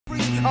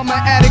I'm an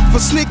addict for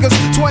sneakers,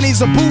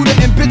 20s a Buddha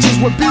and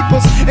bitches with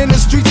beepers. In the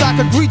streets I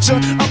could greet you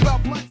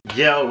about black.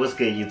 Yo, what's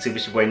good YouTube?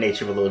 It's your boy Nate,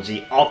 Triple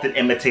OG, often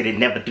imitated,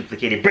 never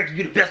duplicated, breaking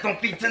you the best on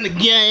feats in the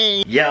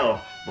game. Yo,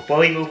 before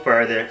we move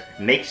further,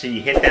 make sure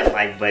you hit that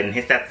like button,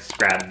 hit that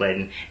subscribe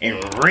button, and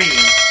ring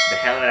the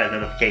hell out of that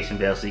notification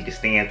bell so you can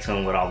stay in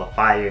tune with all the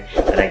fire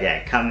that I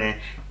got coming.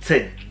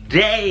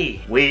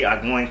 Today, we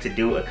are going to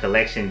do a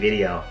collection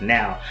video.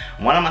 Now,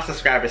 one of my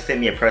subscribers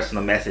sent me a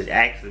personal message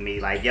asking me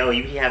like, yo,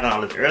 you be having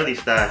all this early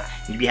stuff,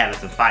 you be having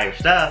some fire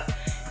stuff.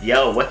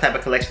 Yo, what type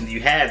of collection do you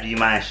have? Do you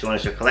mind showing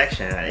us your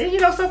collection? And you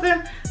know something?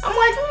 I'm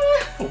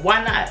like,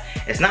 why not?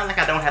 It's not like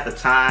I don't have the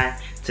time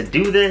to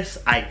do this.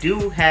 I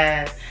do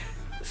have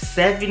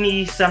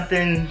 70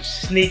 something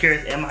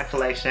sneakers in my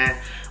collection. If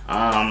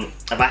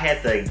I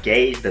had to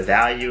gauge the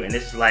value, and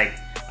this is like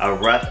a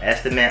rough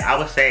estimate, I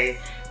would say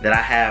that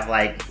I have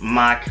like,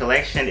 my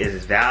collection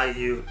is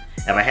valued,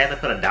 if I had to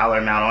put a dollar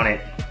amount on it,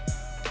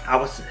 I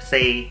would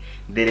say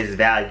that it's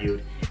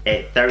valued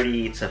at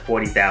 $30,000 to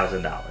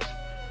 $40,000.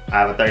 I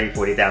have a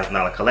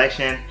 $30,000–$40,000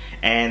 collection,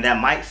 and that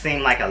might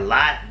seem like a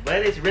lot,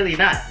 but it's really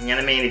not. You know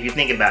what I mean? If you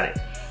think about it,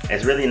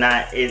 it's really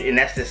not. And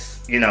that's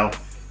just, you know,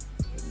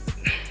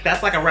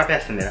 that's like a rough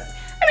estimate.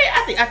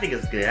 I mean, I think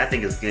it's good. I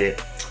think it's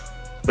good.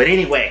 But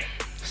anyway,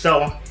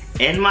 so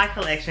in my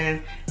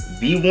collection,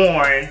 be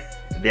warned,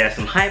 there's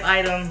some hype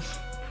items,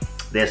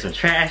 there's some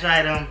trash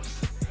items.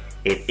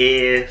 It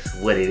is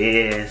what it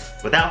is.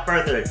 Without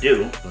further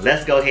ado,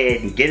 let's go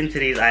ahead and get into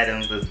these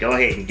items. Let's go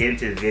ahead and get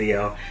into this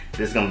video.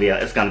 This is gonna be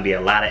it's gonna be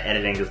a lot of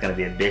editing. It's gonna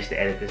be a bitch to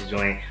edit this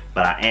joint,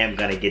 but I am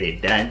gonna get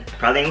it done.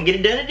 Probably ain't gonna get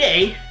it done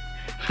today,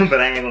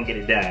 but I am gonna get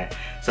it done.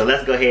 So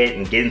let's go ahead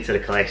and get into the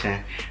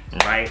collection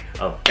right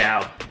about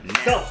now.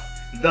 So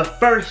the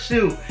first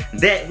shoe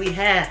that we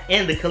have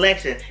in the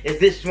collection is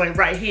this joint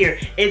right here.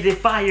 Is it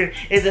fire?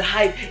 Is it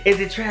hype? Is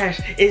it trash?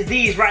 Is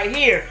these right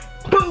here?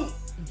 Boom!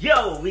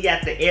 Yo, we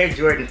got the Air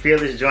Jordan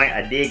Fearless joint.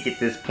 I did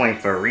get this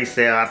point for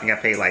resale. I think I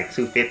paid like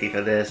 $250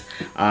 for this.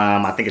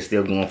 I think it's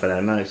still going for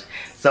that much.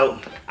 So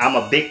I'm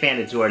a big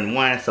fan of Jordan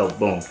 1, so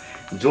boom.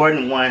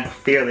 Jordan 1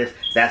 Fearless,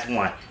 that's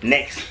one.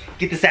 Next,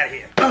 get this out of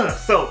here.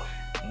 So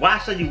why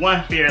show you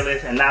one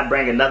Fearless and not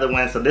bring another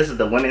one? So this is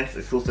the women's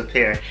exclusive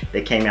pair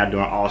that came out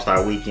during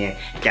All-Star Weekend.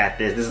 Got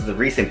this. This is the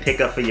recent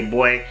pickup for your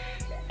boy.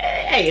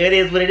 Hey, it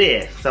is what it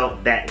is. So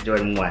that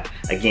Jordan 1.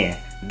 Again,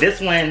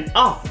 this one,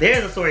 oh,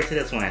 there's a story to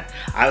this one.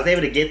 I was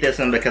able to get this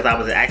one because I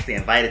was actually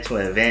invited to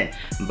an event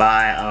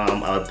by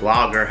a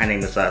blogger. Her name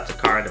is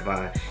Takara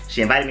Devon.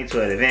 She invited me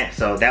to an event,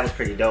 so that was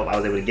pretty dope. I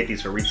was able to get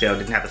these for retail.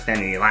 Didn't have to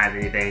stand in any lines or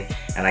anything,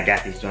 and I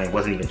got these joints.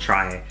 Wasn't even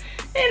trying,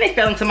 and they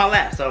fell into my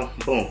lap. So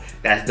boom,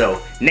 that's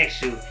dope. Next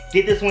shoe,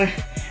 get this one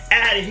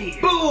out of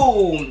here.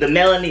 Boom, the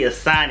Melanie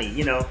Asani.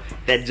 You know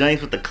that joint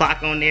with the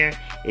clock on there.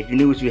 If you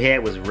knew what you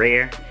had was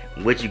rare,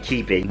 would you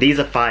keep it? These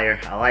are fire.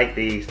 I like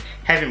these.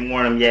 Haven't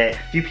worn them yet.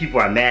 A few people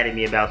are mad at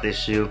me about this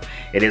shoe.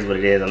 It is what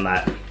it is. I'm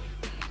not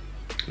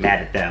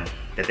mad at them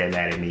that they're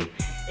mad at me.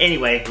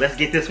 Anyway, let's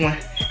get this one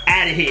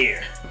out of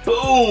here.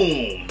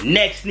 Boom!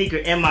 Next sneaker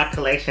in my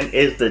collection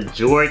is the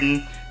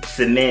Jordan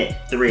Cement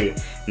 3.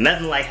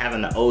 Nothing like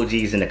having the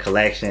OGs in the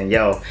collection.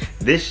 Yo,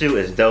 this shoe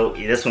is dope.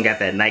 This one got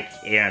that Nike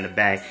Air on the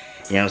back.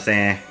 You know what I'm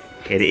saying?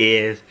 It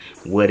is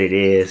what it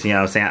is. You know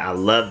what I'm saying? I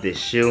love this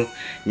shoe.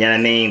 You know what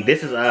I mean?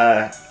 This is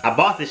I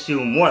bought this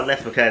shoe more or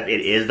less because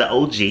it is the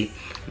OG.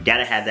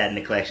 Gotta have that in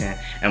the collection.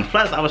 And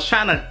plus, I was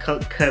trying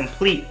to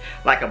complete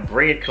like a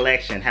bread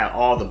collection, have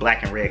all the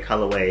black and red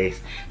colorways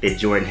that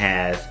Jordan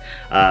has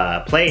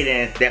played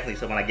in. Definitely,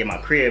 so when I get my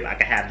crib, I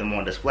can have them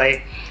on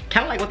display.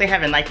 Kind of like what they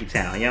have in Nike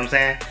Town. You know what I'm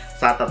saying?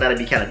 So I thought that'd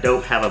be kind of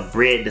dope. Have a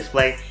bread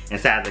display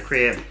inside the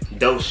crib.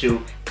 Dope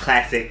shoe,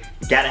 classic.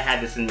 You gotta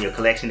have this in your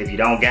collection. If you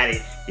don't got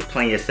it, you're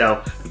playing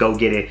yourself. Go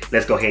get it.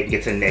 Let's go ahead and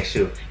get to the next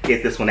shoe.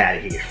 Get this one out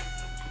of here.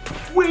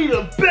 We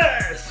the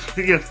best!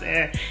 You know what I'm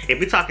saying? If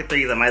we're talking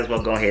threes, I might as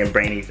well go ahead and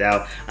bring these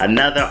out.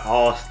 Another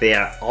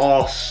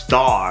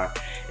All-Star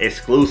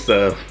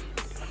exclusive.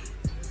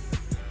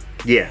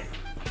 Yeah.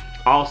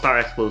 All-Star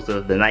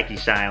exclusive, the Nike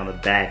Shine on the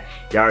back.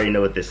 You already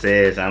know what this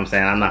is. I'm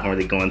saying I'm not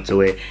really going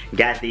to it.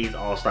 Got these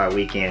All-Star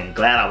Weekend.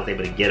 Glad I was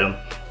able to get them.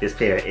 This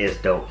pair is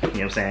dope. You know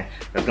what I'm saying?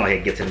 Let's go ahead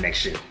and get to the next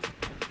shoe.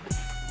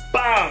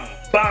 Bam!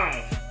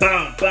 Bam!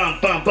 Boom, boom,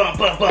 boom, boom,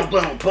 boom, boom,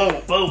 boom,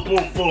 boom, boom,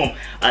 boom, boom.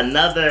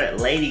 Another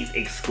ladies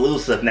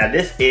exclusive. Now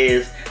this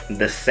is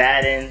the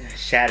satin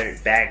shattered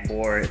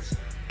backboards.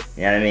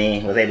 You know what I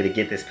mean? Was able to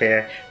get this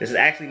pair. This is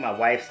actually my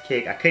wife's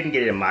kick. I couldn't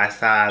get it in my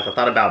size. I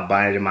thought about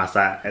buying it in my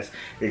size,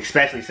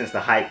 especially since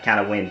the hype kind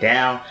of went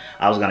down.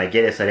 I was gonna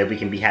get it so that we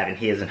can be having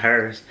his and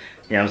hers.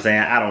 You know what I'm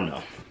saying? I don't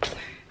know.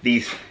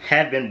 These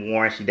have been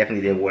worn. She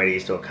definitely did wear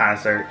these to a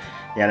concert.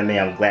 You know what I mean?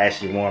 I'm glad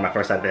she wore them. At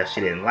first I thought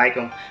she didn't like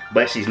them,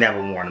 but she's never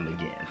worn them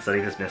again. So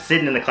they've just been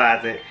sitting in the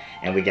closet,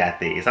 and we got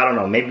these. I don't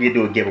know, maybe we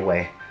do a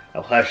giveaway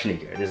of her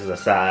sneaker. This is a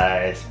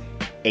size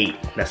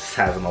 8. That's the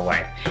size of my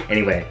wife.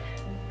 Anyway,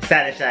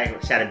 satin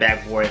shattered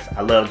backboards.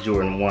 I love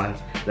Jordan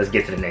 1s. Let's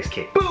get to the next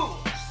kick. Boom!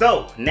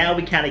 So now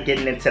we kind of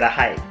getting into the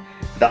hype.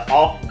 the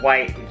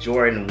Off-White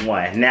Jordan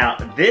 1. Now,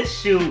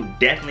 this shoe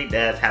definitely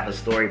does have a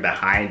story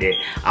behind it.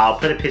 I'll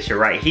put a picture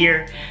right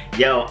here.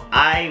 Yo,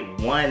 I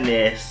won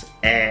this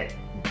at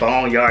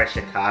Boneyard,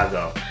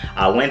 Chicago.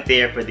 I went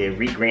there for the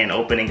re-grand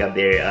opening of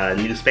their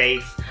new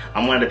space.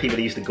 I'm one of the people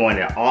that used to go in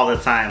there all the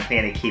time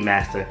playing a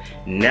Keymaster.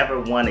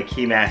 Never won a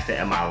Keymaster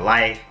in my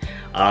life.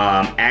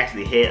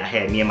 Actually I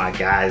had me and my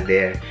guys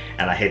there,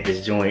 and I hit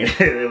this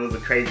joint. It was a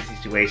crazy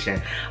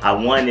situation. I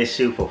won this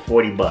shoe for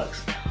 40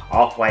 bucks.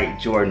 Off-White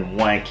Jordan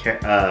 1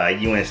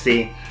 UNC.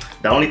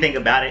 The only thing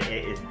about it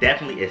is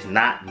definitely it's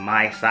not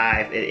my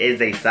size. It is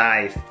a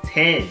size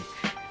 10.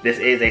 This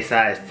is a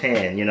size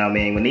 10, you know what I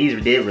mean? When these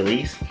did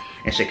release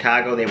in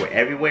Chicago, they were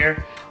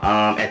everywhere.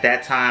 At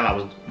that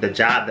time, the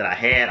job that I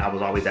had, I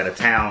was always out of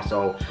town,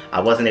 so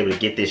I wasn't able to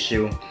get this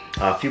shoe.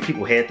 A few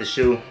people had the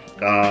shoe.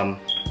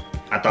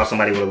 I thought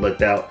somebody would have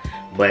looked out,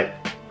 but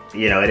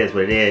you know, it is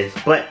what it is.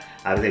 But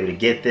I was able to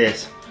get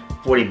this.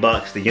 40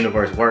 bucks, the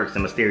universe works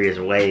in mysterious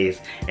ways,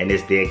 and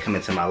this did come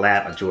into my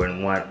lap, a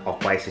Jordan 1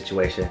 Off-White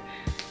situation.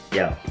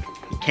 Yo,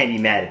 you can't be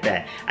mad at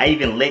that. I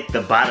even licked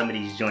the bottom of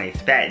these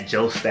joints, Fat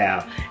Joe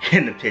style,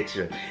 in the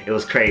picture. It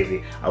was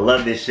crazy. I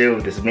love this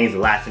shoe. This means a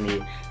lot to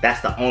me.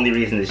 That's the only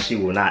reason this shoe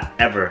will not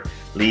ever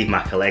leave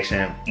my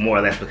collection, more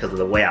or less because of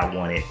the way I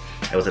won it.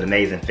 It was an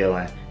amazing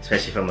feeling,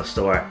 especially from a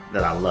store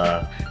that I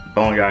love.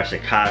 Boneyard,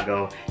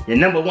 Chicago. Your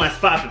 #1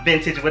 spot for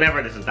vintage,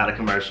 whatever. This is not a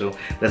commercial.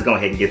 Let's go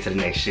ahead and get to the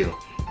next shoe.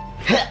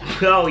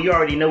 Oh, you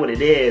already know what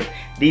it is.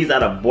 These are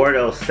the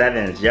Bordeaux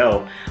 7s,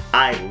 yo.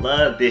 I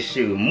love this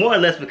shoe, more or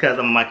less because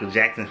I'm a Michael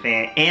Jackson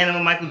fan and I'm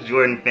a Michael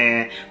Jordan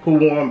fan. Who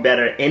wore them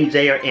better,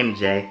 MJ or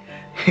MJ?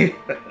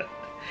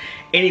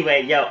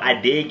 Anyway, yo,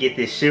 I did get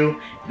this shoe.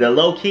 The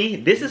low key,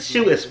 this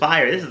shoe is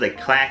fire. This is a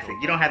classic.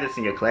 You don't have this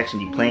in your collection,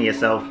 you playing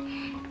yourself.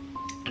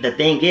 The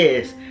thing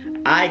is,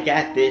 I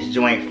got this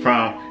joint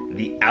from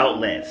the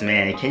outlets,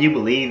 man. Can you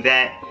believe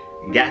that?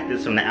 Got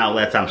this from the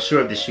outlets. I'm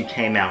sure if the shoe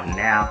came out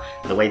now,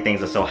 the way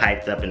things are so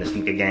hyped up in the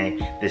sneaker game,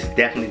 this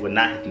definitely would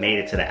not have made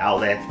it to the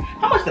outlets.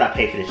 How much did I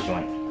pay for this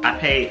joint? I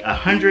paid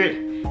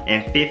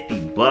 150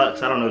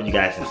 bucks. I don't know if you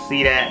guys can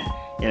see that.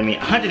 You know what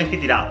I mean?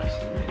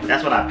 $150.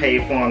 That's what I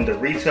paid for them. The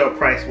retail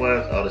price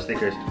was, oh, the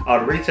stickers. Oh,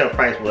 the retail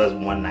price was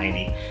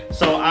 $190.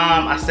 So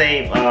I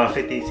saved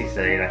 50, 60,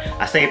 80.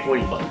 I saved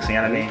 40 bucks. You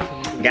know what I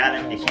mean? Got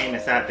it. It came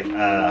inside the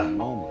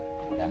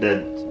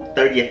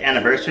 30th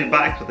anniversary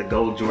box with the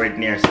gold Jordan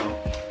there, so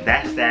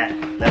that's that.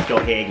 Let's go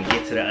ahead and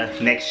get to the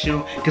next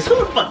shoe, because who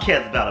the fuck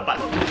cares about a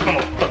box? Come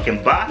on,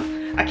 fucking box.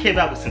 I care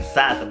about what's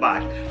inside the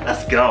box.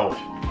 Let's go.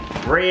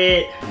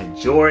 Red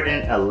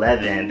Jordan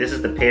 11. This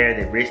is the pair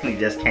that recently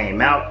just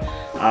came out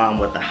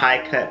with the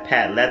high cut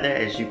patent leather,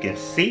 as you can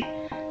see.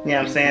 You know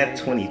what I'm saying?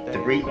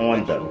 23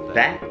 on the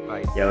back.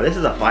 Yo, this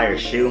is a fire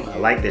shoe. I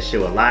like this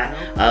shoe a lot.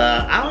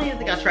 I don't even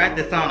think I tried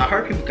this on. I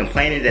heard people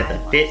complaining that the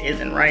fit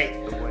isn't right.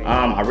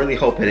 I really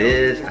hope it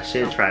is. I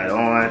should try it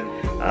on.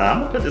 I'm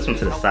gonna put this one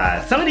to the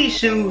side. Some of these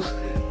shoes,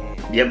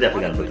 yeah, I'm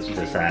definitely gonna put this one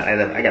to the side. I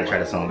gotta try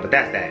this on, but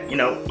that's that. You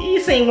know,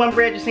 you seen one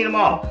bread, you seen them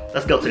all.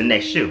 Let's go to the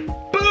next shoe.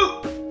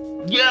 Boop!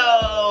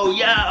 Yo,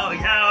 yo,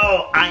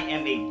 yo! I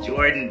am a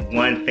Jordan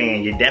 1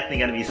 fan. You're definitely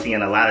gonna be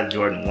seeing a lot of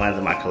Jordan 1s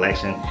in my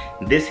collection.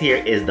 This here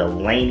is the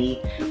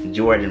Laney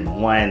Jordan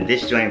 1.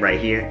 This joint right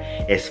here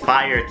is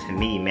fire to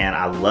me, man.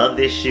 I love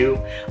this shoe.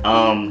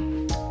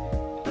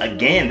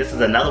 Again, this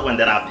is another one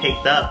that I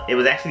picked up. It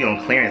was actually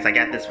on clearance. I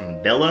got this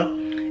from Billa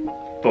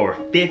for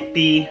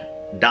 $50.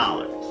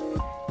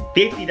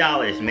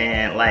 $50,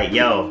 man. Like,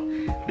 yo,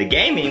 the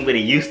game ain't what it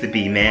used to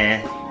be,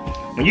 man.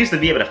 When you used to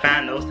be able to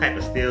find those type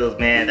of steals,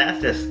 man,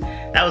 that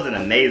was an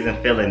amazing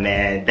feeling,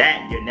 man.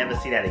 That, you'll never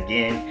see that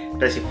again,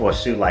 especially for a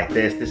shoe like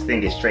this. This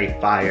thing is straight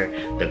fire.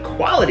 The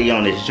quality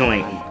on this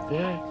joint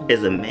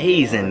is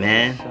amazing,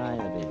 man.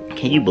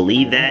 Can you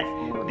believe that?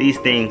 These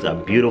things are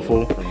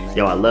beautiful.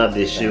 Yo, I love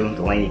this shoe,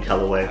 the Laney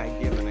colorway.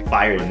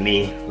 Fire to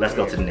me. Let's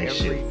go to the next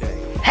shoe.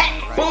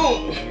 Hey,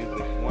 boom!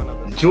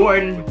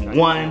 Jordan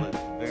 1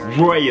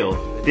 Royal.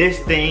 This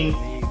thing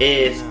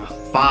is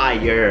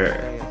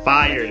fire.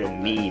 Fire to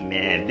me,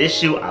 man. This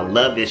shoe, I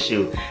love this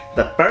shoe.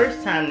 The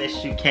first time this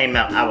shoe came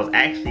out, I was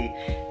actually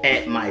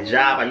at my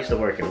job. I used to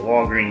work at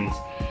Walgreens.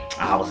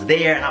 I was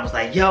there and I was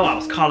like, yo, I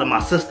was calling my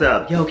sister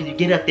up. Yo, can you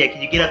get up there?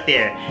 Can you get up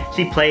there?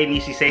 She played me.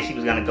 She said she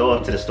was gonna go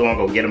up to the store and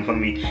go get them for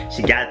me.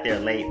 She got there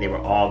late. They were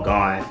all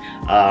gone.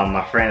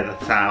 My friend at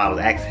the time, I was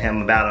asking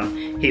him about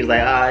them. He was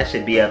like, oh, it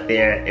should be up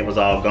there. It was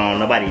all gone.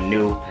 Nobody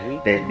knew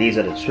that these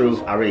are the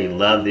truth. I really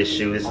love this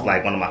shoe. This is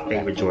like one of my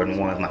favorite Jordan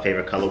 1s, my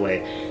favorite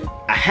colorway.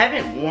 I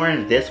haven't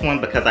worn this one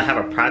because I have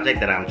a project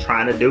that I'm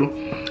trying to do.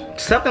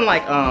 Something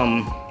like,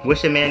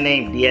 what's your man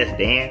name? DS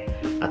Dan?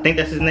 I think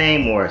that's his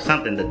name, or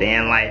something, the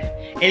Dan Life.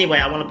 Anyway,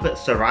 I want to put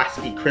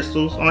Swarovski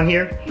crystals on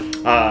here.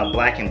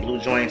 Black and blue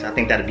joints. I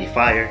think that'd be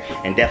fire.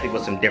 And definitely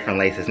with some different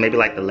laces. Maybe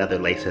like the leather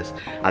laces.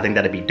 I think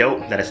that'd be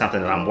dope. That is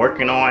something that I'm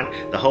working on.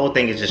 The whole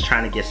thing is just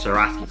trying to get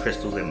Swarovski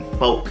crystals in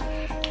bulk.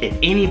 If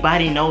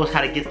anybody knows how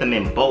to get them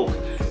in bulk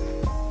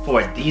for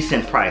a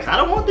decent price. I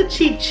don't want the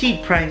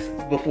cheap price.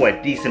 but for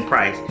a decent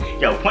price.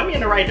 Yo, point me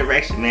in the right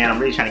direction, man. I'm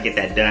really trying to get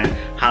that done.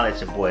 Holla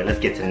at your boy. Let's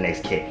get to the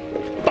next kick.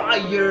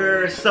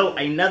 Fire! So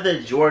another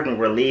Jordan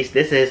release.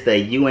 This is the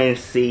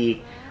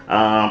UNC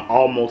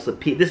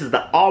this is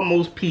the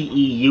almost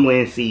PE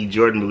UNC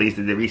Jordan release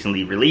that they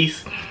recently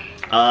released.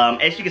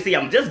 As you can see,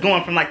 I'm just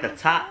going from like the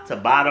top to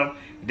bottom.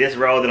 This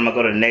row, then I'm gonna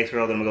go to the next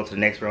row, then I'm gonna go to the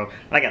next row.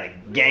 I got a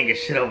gang of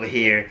shit over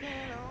here.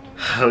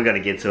 We're gonna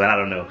get to it, I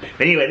don't know.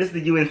 But anyway, this is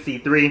the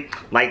UNC 3.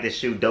 Like this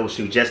shoe, dope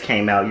shoe, just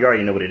came out. You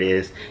already know what it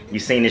is.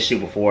 You've seen this shoe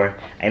before.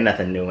 Ain't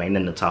nothing new, ain't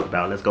nothing to talk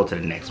about. Let's go to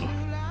the next one.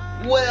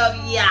 Well,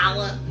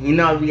 y'all, you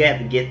know we have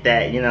to get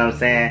that, you know what I'm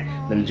saying?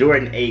 Them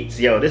Jordan 8s,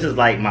 yo, this is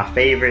like my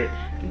favorite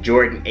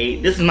Jordan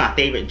 8. This is my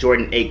favorite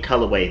Jordan 8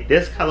 colorway.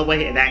 This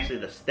colorway and actually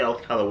the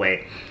stealth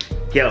colorway.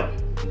 Yo,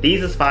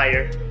 these is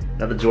fire.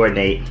 Another Jordan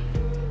 8.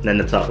 Nothing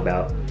to talk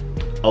about.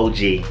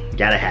 OG,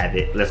 gotta have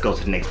it. Let's go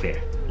to the next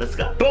pair. Let's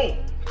go. Boom!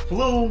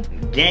 Flu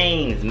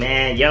Games,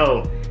 man.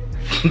 Yo,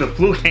 the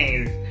Flu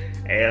Games.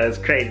 Hey, it's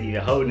crazy.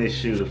 You're holding this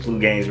shoe, the Flu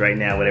Games right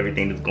now with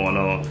everything that's going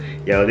on.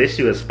 Yo, this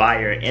shoe is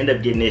fire. End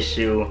up getting this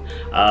shoe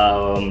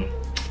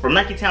from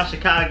Lucky Town,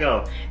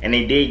 Chicago. And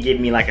they did give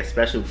me like a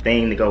special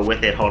thing to go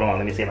with it. Hold on,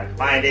 let me see if I can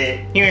find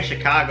it. Here in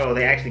Chicago,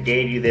 they actually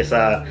gave you this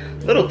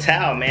little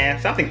towel, man.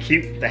 Something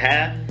cute to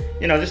have.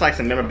 You know, just like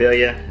some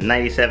memorabilia.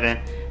 97,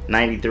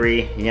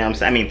 93, you know what I'm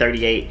saying? I mean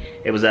 38.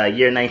 It was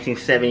year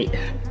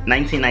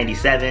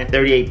 1997.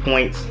 38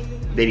 points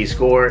that he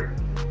scored.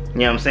 You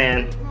know what I'm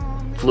saying?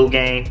 Flu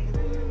game,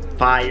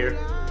 fire.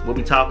 What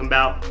we talking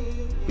about?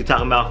 We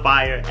talking about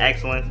fire,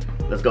 excellence.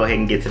 Let's go ahead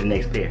and get to the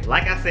next pair.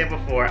 Like I said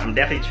before, I was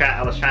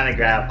trying to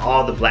grab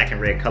all the black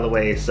and red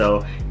colorways,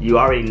 so you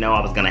already know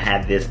I was gonna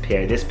have this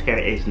pair. This pair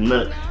is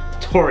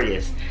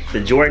notorious. The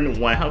Jordan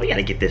 1. Oh, we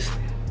gotta get this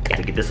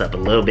up a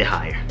little bit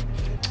higher.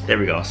 There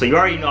we go. So you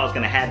already know I was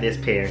gonna have this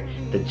pair,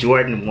 the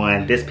Jordan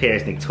 1. This pair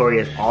is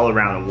notorious all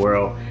around the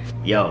world.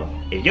 Yo,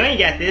 if you ain't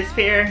got this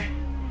pair,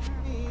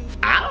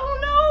 I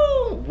don't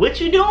know what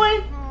you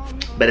doing.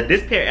 But if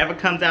this pair ever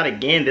comes out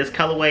again, this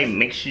colorway,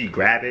 make sure you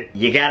grab it.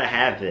 You gotta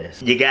have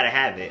this. You gotta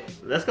have it.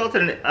 Let's go to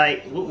the,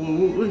 like,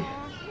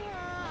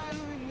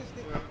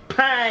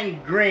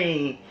 Pine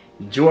Green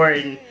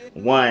Jordan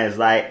 1s.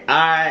 Like,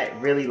 I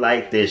really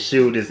like this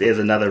shoe. This is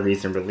another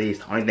recent release.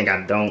 The only thing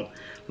I don't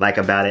like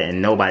about it,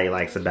 and nobody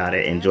likes about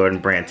it, and Jordan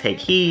brand, take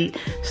heed.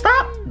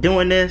 Stop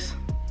doing this.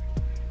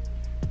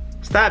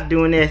 Stop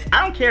doing this.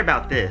 I don't care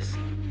about this.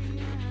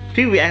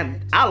 People,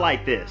 I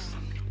like this.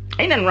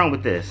 Ain't nothing wrong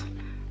with this.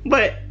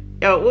 But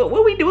yo,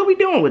 what we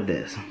doing with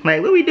this?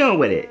 Like, what we doing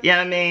with it? You know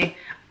what I mean?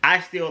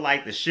 I still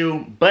like the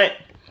shoe, but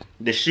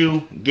the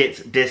shoe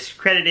gets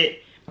discredited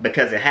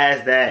because it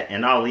has that,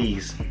 and all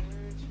these,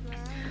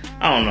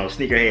 I don't know,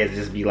 sneakerheads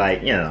just be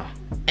like, you know,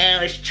 oh,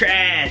 it's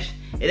trash.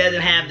 It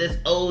doesn't have this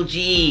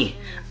OG.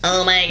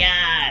 Oh my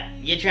God,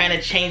 you're trying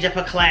to change up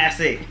a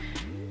classic.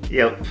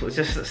 Yo,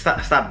 just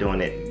stop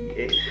doing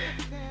it.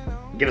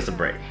 Give us a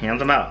break. You know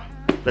what I'm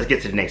talking about? Let's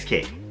get to the next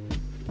kick.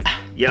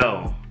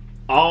 Yo,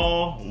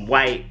 all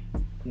white,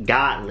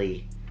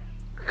 godly,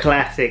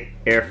 classic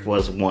Air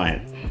Force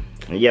One.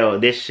 Yo,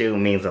 this shoe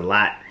means a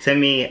lot to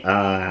me.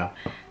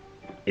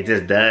 It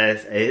just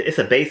does. It's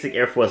a basic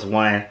Air Force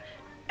One.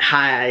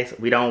 Highs,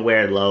 we don't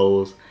wear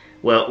lows.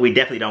 Well, we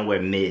definitely don't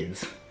wear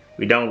mids.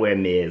 We don't wear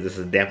mids. This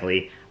is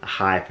definitely a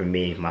high for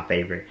me, my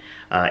favorite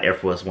Air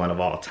Force One of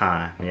all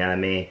time. You know what I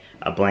mean?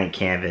 A blank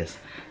canvas.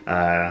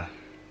 Yeah,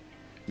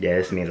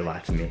 this means a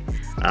lot to me.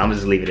 I'm gonna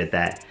just leave it at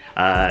that.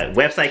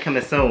 Website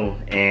coming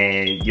soon,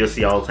 and you'll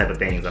see all type of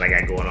things that I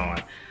got going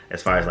on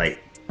as far as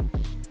like,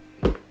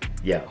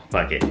 yo,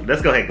 fuck it.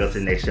 Let's go ahead and go to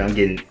the next shoe. I'm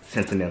getting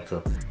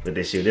sentimental with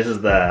this shoe. This is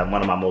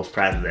one of my most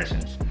prized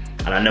possessions.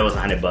 And I know it's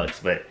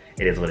 $100, but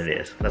it is what it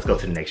is. Let's go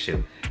to the next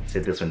shoe.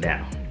 Sit this one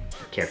down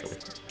carefully.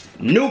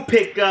 New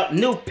pickup,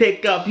 new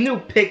pickup, new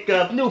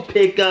pickup, new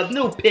pickup,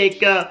 new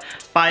pickup.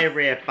 Fire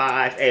Red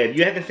 5s. Hey, if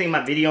you haven't seen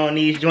my video on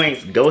these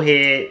joints, go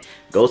ahead,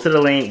 go to the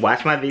link,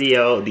 watch my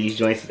video. These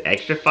joints is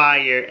extra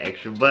fire,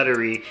 extra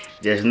buttery.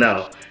 Just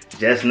know,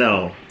 just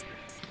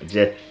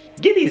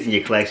get these in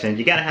your collection.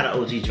 You gotta have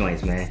the OG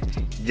joints, man.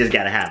 You just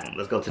gotta have them.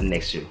 Let's go to the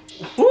next shoe.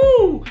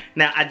 Woo!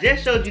 Now, I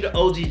just showed you the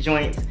OG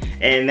joints,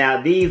 and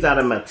now these are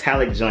the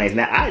metallic joints.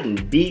 Now, I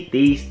done beat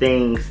these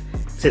things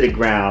to the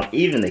ground.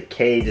 Even the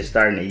cage is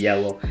starting to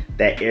yellow.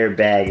 That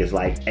airbag is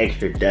like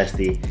extra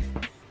dusty.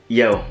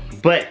 Yo,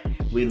 but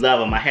we love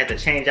them. I had to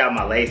change out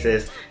my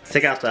laces.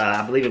 Took out the,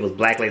 I believe it was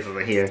black laces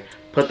in here.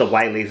 Put the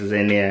white laces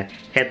in there.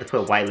 Had to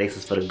put white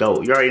laces for the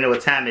GOAT. You already know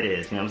what time it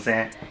is, you know what I'm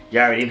saying?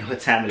 You already know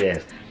what time it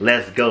is.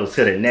 Let's go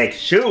to the next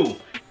shoe.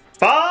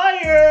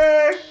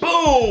 Fire!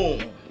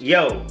 Boom!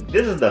 Yo,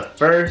 this is the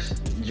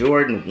first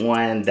Jordan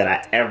 1 that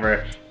I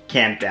ever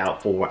camped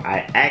out for.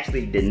 I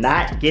actually did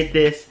not get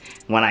this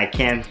when I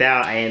camped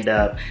out.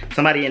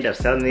 Somebody ended up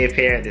selling me a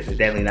pair. This is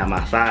definitely not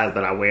my size,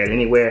 but I wear it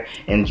anywhere.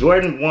 And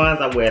Jordan 1s,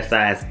 I wear a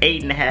size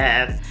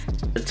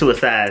 8.5 to a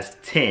size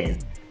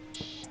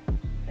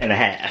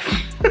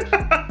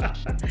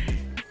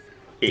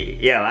 10.5.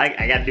 Yo,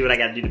 I gotta do what I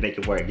gotta do to make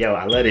it work. Yo,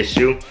 I love this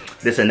shoe.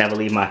 This will never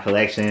leave my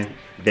collection.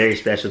 Very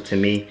special to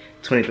me.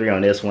 23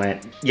 on this one.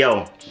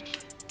 Yo,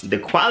 the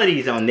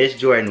qualities on this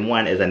Jordan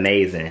 1 is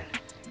amazing.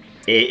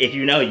 If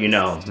you know, you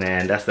know,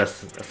 man.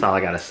 That's all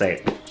I gotta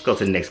say. Let's go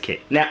to the next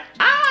kit. Now,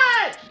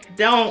 I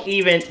don't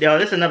even, yo,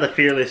 this is another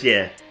Fearless,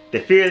 yeah.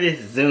 The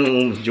Fearless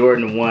Zoom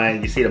Jordan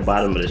 1. You see the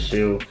bottom of the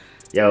shoe.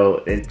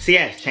 Yo, see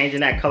how it's changing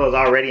that colors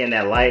already in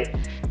that light.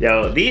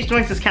 Yo, these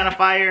joints is kind of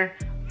fire.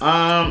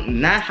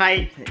 Not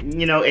hype,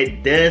 you know,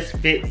 it does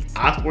fit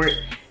awkward.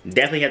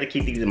 Definitely have to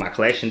keep these in my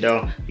collection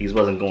though. These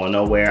wasn't going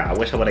nowhere. I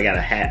wish I would've got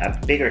a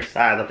bigger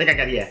size. I think I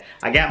got, yeah,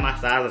 I got my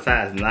size, a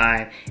size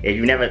 9. If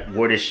you never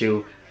wore this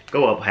shoe,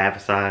 go up half a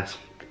size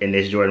in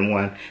this Jordan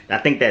 1. I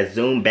think that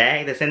Zoom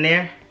bag that's in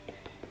there,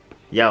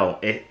 yo,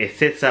 it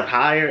sits up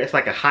higher. It's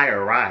like a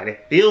higher ride.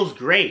 It feels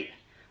great,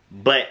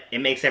 but it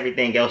makes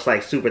everything else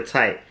like super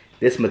tight.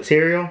 This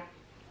material,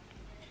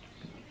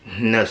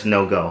 that's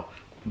no go.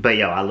 But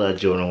yo, I love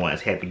Jordan 1s.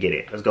 Happy to get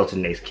it. Let's go to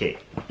the next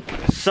kit.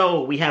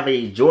 So we have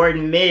a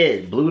Jordan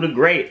Mid, Blue to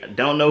Great.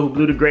 Don't know who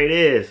Blue to Great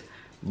is,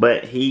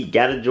 but he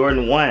got a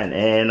Jordan 1,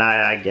 and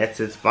I guess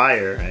it's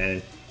fire.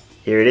 And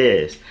here it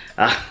is.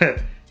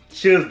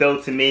 Shoes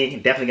dope to me.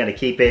 Definitely gonna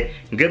keep it.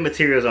 Good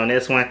materials on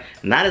this one.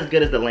 Not as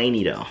good as the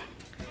Laney though.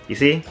 You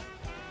see?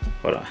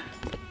 Hold on.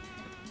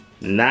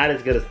 Not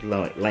as good as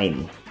the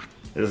Laney.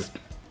 This is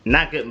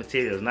not good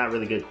materials. Not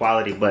really good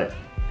quality, but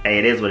hey,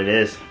 it is what it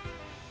is.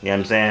 You know what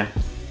I'm saying?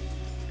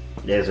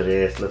 There's what it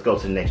is. Let's go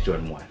to the next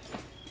Jordan 1.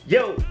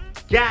 Yo,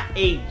 got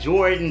a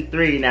Jordan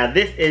 3. Now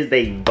this is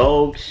the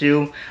Vogue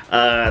shoe,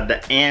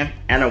 the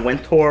Anna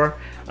Wintour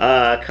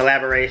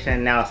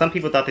collaboration. Now some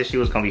people thought this shoe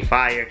was gonna be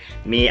fire.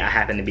 Me, I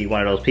happen to be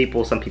one of those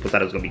people. Some people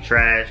thought it was gonna be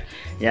trash.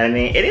 You know what I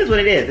mean? It is what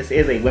it is. This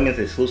is a women's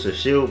exclusive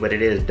shoe, but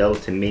it is dope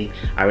to me.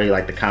 I really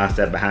like the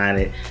concept behind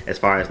it, as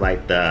far as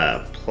like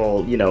the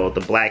pull, you know,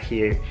 the black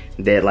here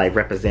that like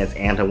represents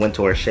Anna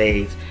Wintour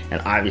shades,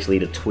 and obviously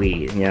the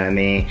tweed. You know what I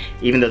mean?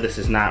 Even though this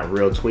is not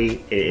real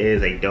tweed, it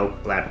is a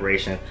dope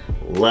collaboration.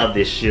 Love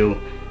this shoe.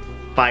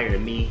 Fire to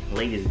me.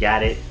 Ladies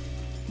got it.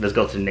 Let's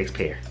go to the next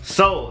pair.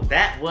 So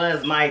that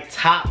was my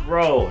top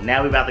row.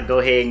 Now we're about to go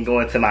ahead and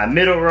go into my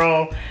middle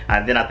row.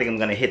 Then I think I'm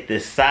gonna hit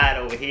this side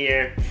over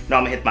here. No,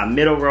 I'm gonna hit my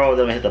middle row,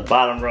 then I'm gonna hit the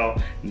bottom row.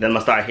 Then I'm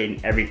gonna start hitting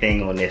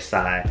everything on this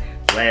side.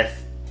 Let's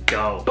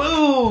go.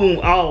 Boom!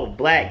 Oh,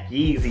 black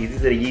Yeezys.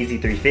 These are the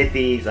Yeezy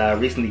 350s.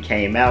 Recently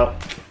came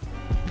out.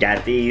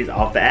 Got these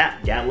off the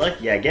app. Got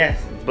lucky, I guess.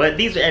 But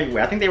these are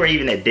everywhere. I think they were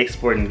even at Dick's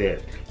Sporting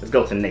Goods. Let's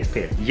go to the next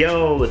pair.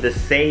 Yo, the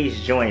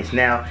Sage joints.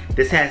 Now,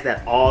 this has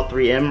that all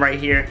 3M right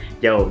here.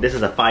 Yo, this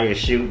is a fire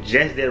shoe.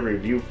 Just did a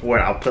review for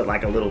it. I'll put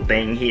like a little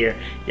thing here.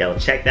 Yo,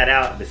 check that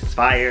out. This is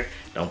fire.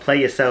 Don't play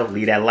yourself.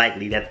 Leave that like,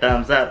 leave that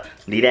thumbs up,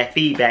 leave that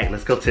feedback.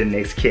 Let's go to the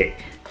next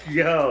kick.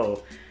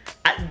 Yo.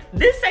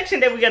 This section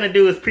that we're gonna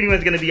do is pretty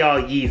much gonna be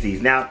all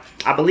Yeezys. Now,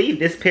 I believe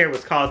this pair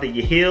was called the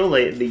Yahil,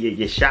 or the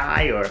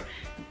Yashai, or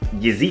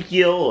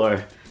Ezekiel,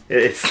 or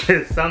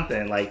it's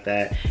something like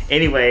that.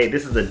 Anyway,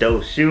 this is a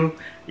dope shoe.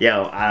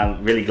 Yo,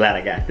 I'm really glad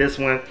I got this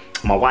one.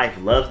 My wife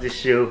loves this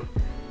shoe.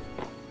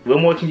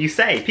 What more can you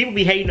say? People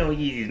be hating on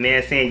Yeezys,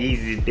 man, saying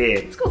Yeezys is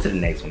dead. Let's go to the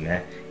next one,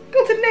 man.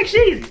 Go to the next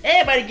Yeezys.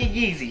 Everybody get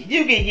Yeezys.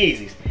 You get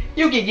Yeezys.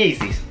 You get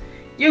Yeezys.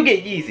 You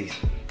get Yeezys.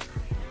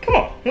 Come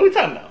on, what are we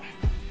talking about?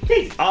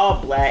 Yeezys.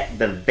 All black,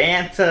 the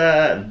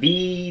Vanta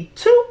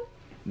V2.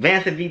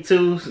 Vanta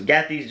V2s,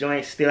 got these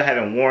joints, still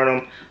haven't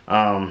worn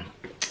them.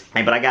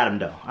 Hey, but I got them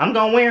though. I'm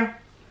gonna wear them.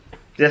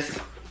 Just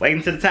wait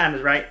until the time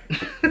is right.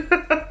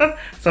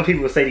 Some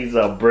people say these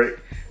are brick.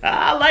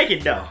 I like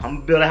it though. I'm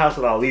gonna build a house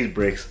with all these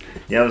bricks.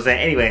 You know what I'm saying?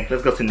 Anyway,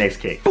 let's go to the next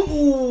kick.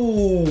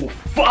 Ooh,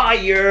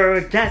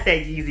 fire! Got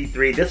that Yeezy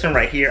 3. This one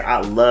right here,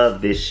 I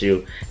love this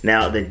shoe.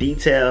 Now, the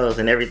details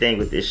and everything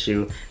with this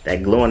shoe,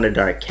 that glow in the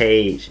dark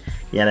cage,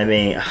 you know what I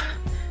mean?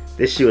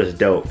 This shoe is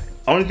dope.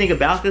 Only thing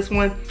about this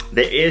one,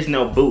 there is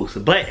no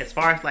boost. But as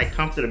far as like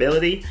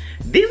comfortability,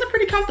 these are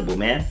pretty comfortable,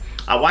 man.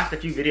 I watched a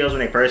few videos when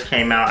they first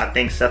came out. I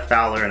think Seth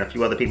Fowler and a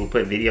few other people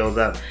put videos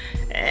up,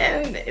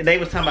 and they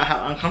was talking about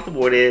how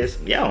uncomfortable it is.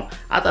 Yo,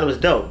 I thought it was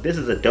dope. This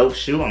is a dope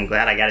shoe. I'm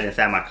glad I got it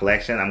inside my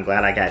collection. I'm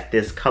glad I got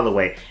this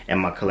colorway in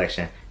my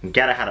collection.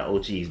 Gotta have the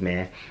OGs,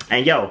 man.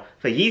 And yo,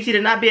 for Yeezy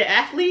to not be an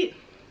athlete,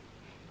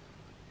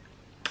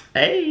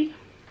 hey,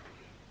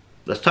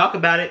 let's talk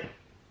about it.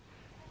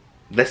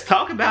 Let's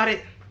talk about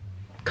it.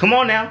 Come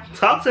on now,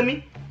 talk to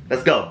me.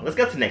 Let's go. Let's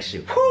go to the next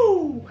shoe.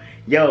 Woo!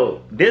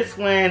 Yo, this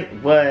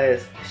one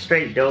was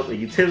straight dope. A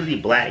utility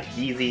black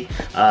Yeezy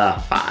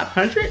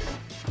 500.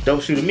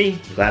 Dope shoe to me.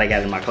 Glad I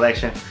got it in my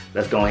collection.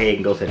 Let's go ahead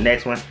and go to the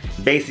next one.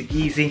 Basic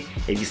Yeezy.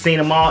 If you've seen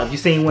them all, if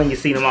you've seen one, you've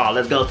seen them all.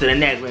 Let's go to the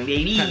next one,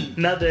 baby.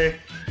 Another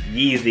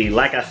Yeezy.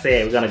 Like I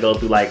said, we're gonna go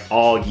through like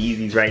all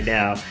Yeezys right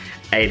now.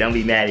 Hey, don't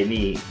be mad at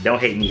me. Don't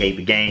hate me, hate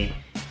the game.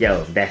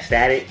 Yo, that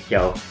static.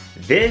 Yo,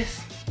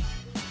 this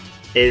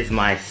is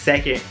my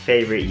second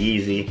favorite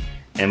Yeezy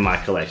in my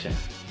collection.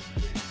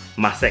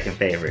 My second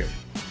favorite.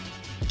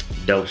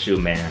 Dope shoe,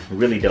 man.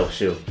 Really dope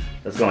shoe.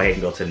 Let's go ahead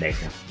and go to the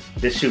next one.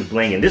 This shoe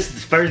blinging. This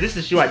is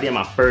the shoe I did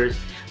my first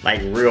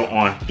like real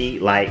on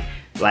feet, like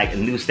a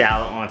new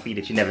style on feet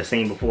that you never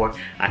seen before,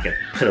 I could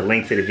put a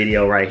link to the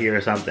video right here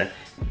or something.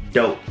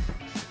 Dope,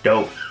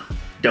 dope,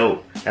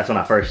 dope. That's when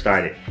I first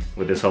started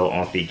with this whole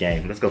on feet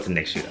game. Let's go to the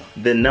next shoe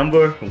though. The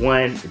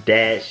 #1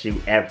 dad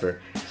shoe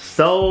ever.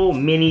 So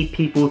many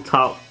people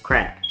talk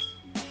crap.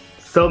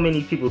 So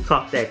many people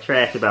talk that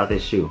trash about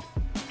this shoe.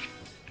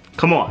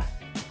 Come on.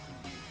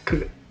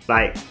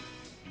 Like,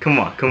 come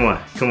on, come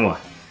on, come on.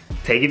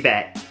 Take it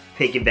back,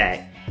 take it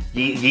back.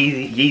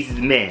 Yeezy's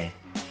the man.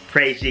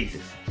 Praise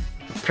Jesus.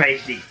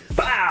 Praise Jesus.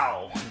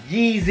 Wow!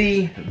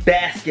 Yeezy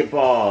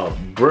basketball,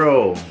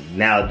 bro.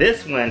 Now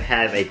this one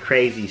has a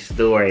crazy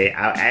story.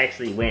 I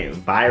actually went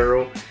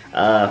viral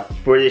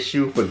for this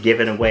shoe, for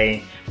giving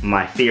away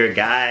my fear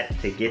God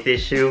to get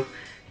this shoe.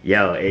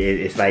 Yo,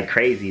 it's like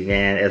crazy,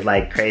 man. It's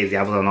like crazy.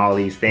 I was on all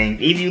these things.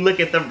 If you look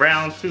at the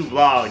Brown 2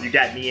 vlog, you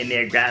got me in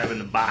there grabbing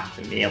the box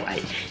and being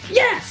like,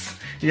 yes!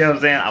 You know what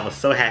I'm saying? I was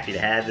so happy to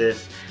have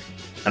this.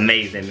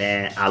 Amazing,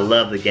 man. I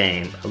love the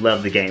game. I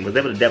love the game.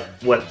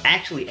 Was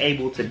actually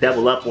able to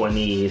double up on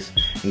these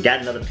and got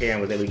another pair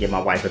and was able to get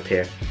my wife a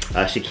pair.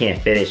 She can't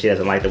fit it. She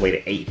doesn't like the way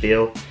the 8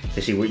 feel.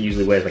 So she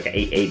usually wears like an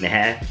 8,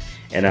 8.5.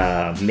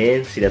 And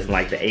men, she doesn't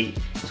like the 8.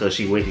 So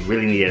she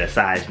really needed a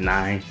size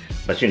 9.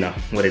 But you know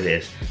what it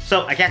is.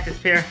 So I got this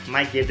pair.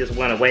 Might give this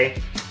one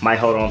away. Might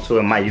hold on to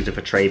it. Might use it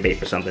for trade bait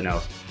for something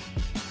else.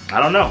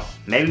 I don't know.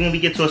 Maybe when we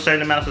get to a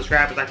certain amount of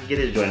subscribers, I can get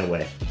this joint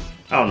away.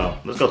 I don't know.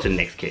 Let's go to the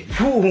next kit.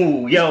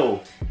 Ooh,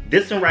 yo,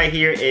 this one right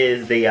here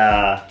is the,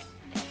 I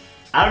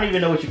don't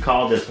even know what you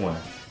call this one.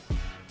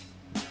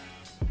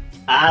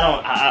 I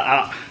don't,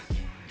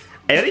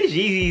 and these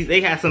Yeezys,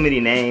 they have so many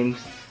names,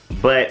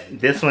 but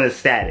this one is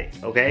static,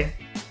 okay?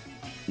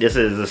 This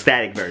is a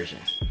static version.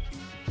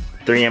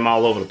 3M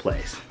all over the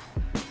place.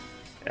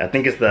 I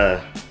think it's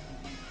the,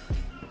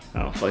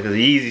 oh fuck, it's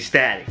the Yeezy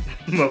static.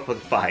 Motherfucking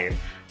fire.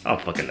 I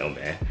don't fucking know,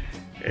 man.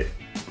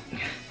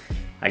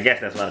 I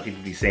guess that's why the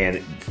people be saying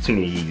there's too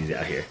many Yeezys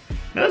out here.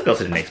 Now let's go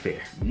to the next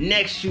pair.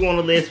 Next shoe on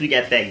the list, we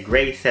got that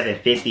gray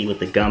 750 with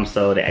the gum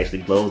sole that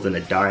actually glows in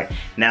the dark.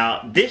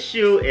 Now, this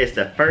shoe is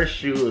the first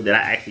shoe that I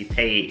actually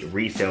paid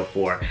resale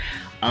for.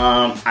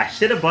 I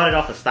should have bought it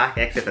off of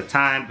StockX at the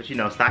time, but you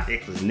know,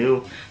 StockX was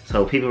new,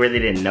 so people really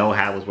didn't know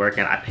how it was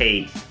working. I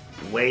paid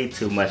way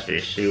too much for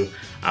this shoe.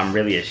 I'm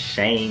really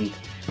ashamed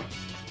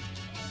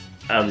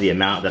of the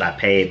amount that I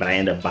paid, but I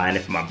ended up buying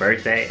it for my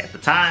birthday at the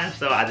time,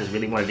 so I just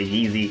really wanted a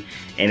Yeezy,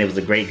 and it was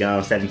a great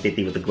gum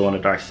 750 with the glow in the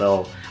dark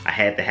sole. I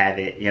had to have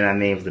it, you know what I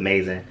mean? It was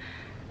amazing.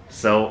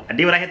 So I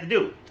did what I had to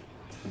do.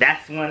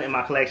 That's one in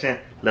my collection.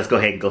 Let's go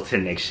ahead and go to the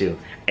next shoe.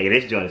 Hey,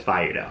 this joint is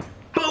fire though.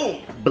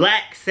 Boom!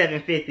 Black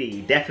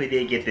 750. Definitely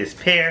did get this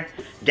pair.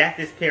 Got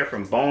this pair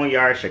from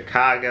Boneyard,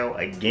 Chicago.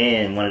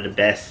 Again, one of the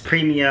best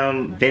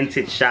premium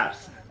vintage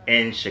shops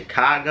in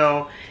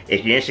Chicago.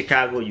 If you're in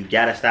Chicago, you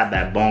gotta stop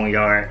at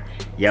Boneyard.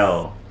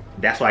 Yo,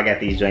 that's why I got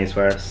these joints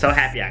for. So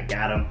happy I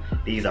got them.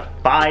 These are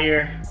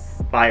fire,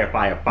 fire,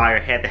 fire, fire.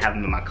 Had to have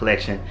them in my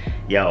collection.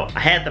 Yo, I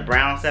had the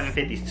brown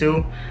 750s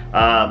too,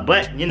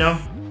 but you know,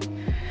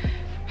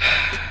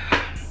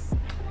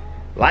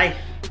 life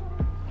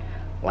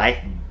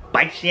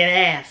bites you in the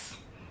ass.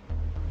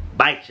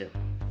 Bite you.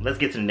 Let's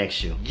get to the next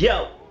shoe.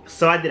 Yo,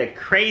 so I did a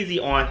crazy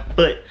on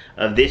foot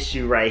of this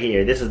shoe right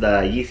here. This is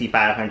the Yeezy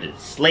 500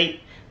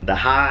 Slate, the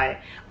high.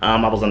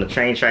 I was on the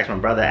train tracks. My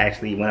brother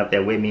actually went up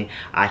there with me.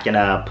 I can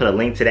put a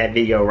link to that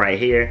video right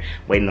here.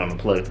 Waiting on the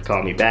plug to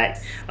call me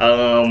back.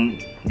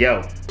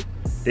 Yo,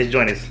 this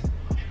joint is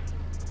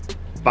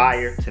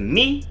fire to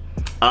me.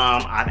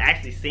 I've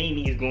actually seen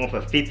these going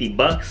for 50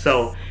 bucks.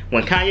 So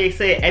when Kanye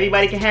said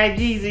everybody can have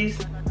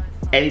Yeezys,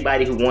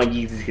 everybody who wants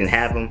Yeezys can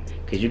have them,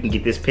 because you can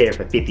get this pair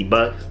for 50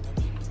 bucks.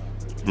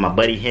 My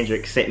buddy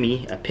Hendrick sent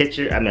me a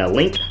picture, a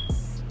link.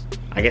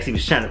 I guess he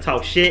was trying to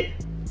talk shit,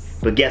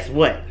 but guess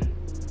what?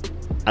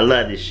 I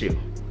love this shoe.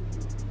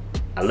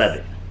 I love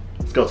it.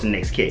 Let's go to the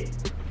next kit.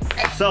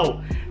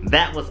 So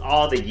that was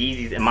all the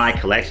Yeezys in my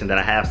collection that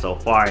I have so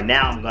far.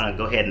 Now I'm gonna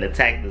go ahead and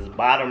attack this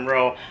bottom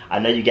row. I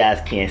know you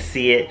guys can't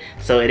see it.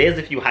 So it is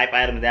a few hype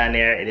items down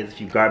there. It is a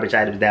few garbage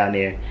items down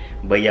there.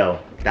 But yo,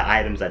 the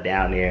items are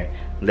down there.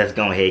 Let's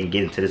go ahead and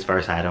get into this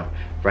first item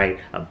right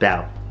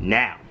about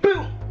now.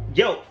 Boom!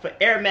 Yo, for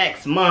Air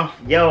Max month,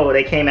 yo,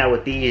 they came out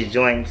with these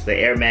joints, the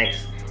Air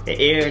Max, the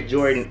Air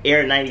Jordan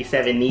Air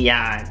 97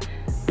 Neon.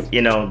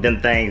 You know,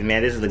 them things,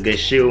 man. This is a good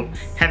shoe.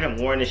 Haven't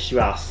worn this shoe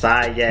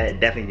outside yet.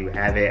 Definitely do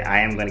have it. I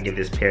am gonna give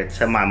this pair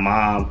to my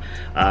mom.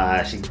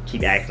 She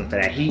keep asking for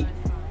that heat.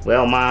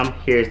 Well, mom,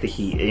 here's the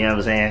heat. You know what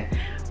I'm saying?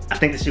 I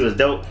think the shoe is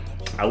dope.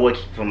 I would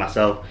keep it for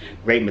myself.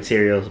 Great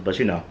materials, but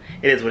you know,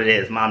 it is what it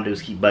is. Mom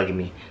dudes keep bugging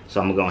me, so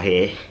I'm gonna go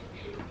ahead.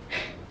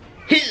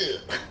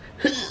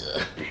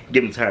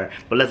 Give them to her.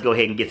 But let's go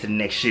ahead and get to the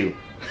next shoe.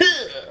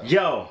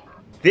 Yo,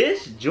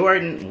 this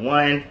Jordan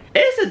 1,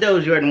 it's a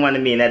dope Jordan 1 to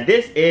me. Now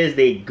this is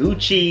the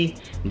Gucci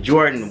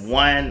Jordan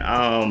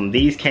 1.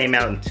 These came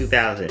out in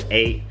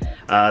 2008.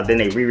 Then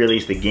they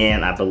re-released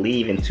again, I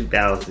believe in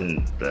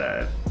 2000.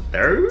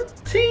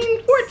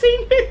 13,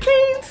 14,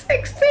 15,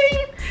 16.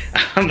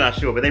 I'm not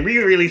sure, but they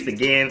re-released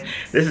again.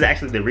 This is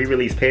actually the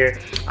re-release pair.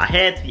 I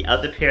had the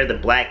other pair, the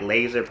black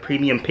laser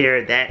premium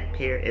pair. That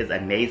pair is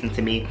amazing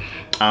to me.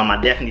 I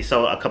definitely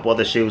sold a couple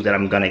other shoes that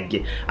I'm gonna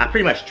get. I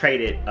pretty much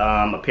traded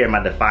a pair of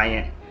my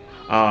Defiant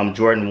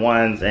Jordan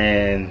 1s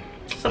and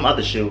some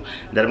other shoe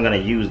that I'm gonna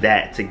use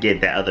that to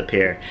get that other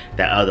pair,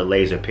 that other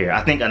laser pair.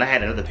 I think, and I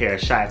had another pair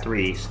of Shy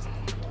 3s.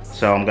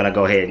 So I'm gonna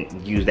go ahead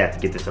and use that to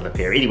get this other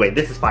pair. Anyway,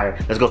 this is fire.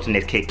 Let's go to the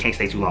next kick. Can't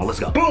stay too long. Let's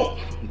go. Boom!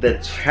 The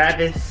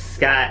Travis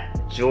Scott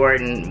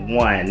Jordan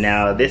 1.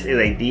 Now, this is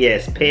a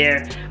DS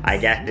pair. I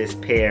got this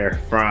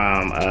pair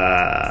from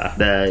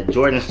the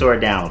Jordan store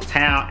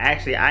downtown.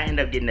 Actually, I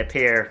ended up getting a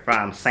pair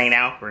from St.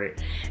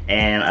 Alfred.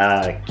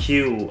 And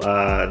Q,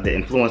 the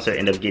influencer,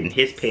 ended up getting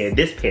his pair,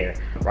 this pair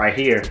right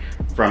here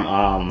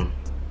from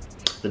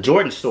the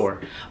Jordan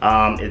store.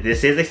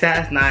 This is a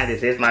size 9,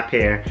 this is my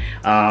pair.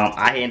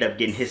 I end up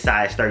getting his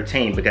size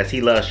 13 because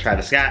he loves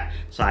Travis Scott.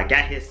 So I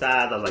got his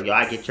size, I was like, yo,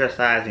 I get your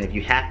size, and if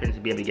you happen to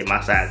be able to get my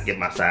size, get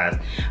my size.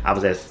 I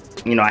was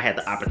just, you know, I had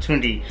the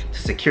opportunity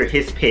to secure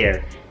his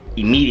pair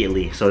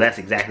immediately. So that's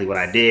exactly what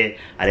I did.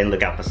 I didn't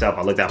look out for self,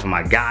 I looked out for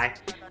my guy.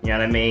 You know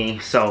what I mean?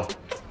 So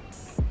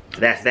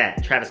that's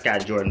that. Travis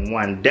Scott Jordan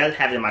 1 does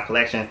have it in my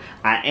collection.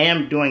 I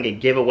am doing a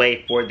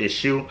giveaway for this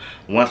shoe.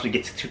 Once we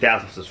get to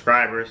 2,000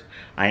 subscribers,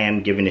 I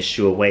am giving this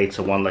shoe away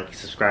to one lucky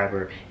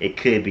subscriber. It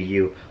could be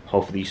you.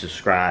 Hopefully you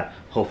subscribe.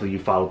 Hopefully you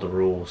follow the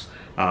rules.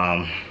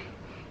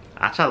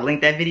 I'll try to link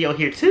that video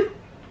here too.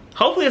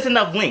 Hopefully it's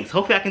enough links.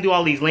 Hopefully I can do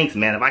all these links,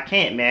 man. If I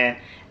can't, man,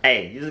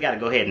 hey, you just gotta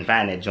go ahead and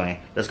find that joint.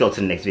 Let's go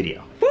to the next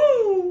video.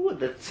 Woo!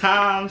 The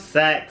Tom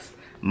Sachs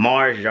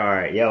Mars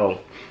Yard. Yo,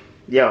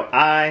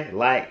 I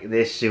like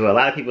this shoe. A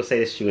lot of people say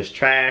this shoe is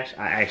trash.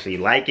 I actually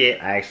like it.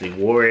 I actually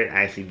wore it.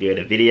 I actually did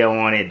a video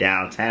on it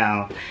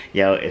downtown.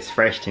 Yo, it's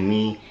fresh to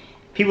me.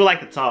 People like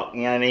to talk,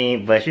 you know what I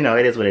mean? But you know,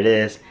 it is what it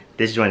is.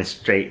 This joint is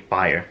straight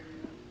fire.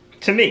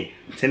 To me.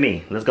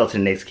 Let's go to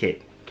the next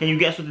kit. Can you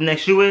guess what the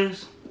next shoe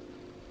is?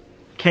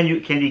 Can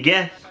you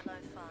guess?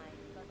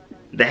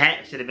 The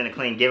hat should have been a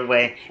clean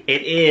giveaway.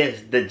 It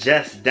is the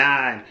Just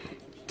Don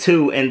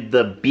 2 in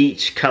the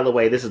beach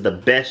colorway. This is the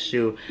best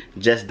shoe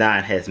Just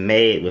Don has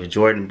made with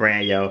Jordan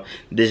brand, yo.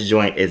 This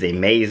joint is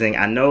amazing.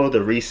 I know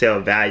the resale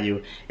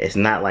value is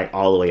not like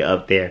all the way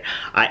up there.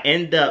 I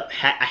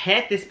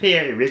had this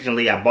pair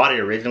originally. I bought it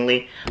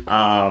originally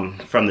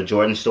from the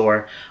Jordan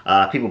store.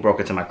 People broke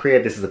into my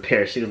crib. This is a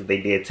pair of shoes that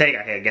they did take.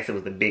 I guess it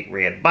was the big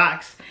red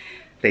box.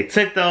 They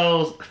took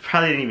those.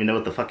 Probably didn't even know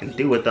what to fucking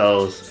do with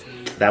those.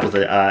 That was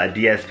a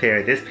DS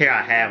pair. This pair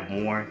I have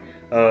more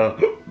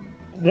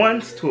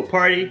once to a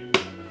party.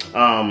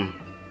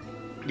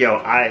 Yo,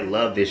 I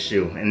love this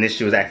shoe, and this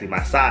shoe is actually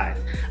my size.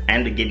 I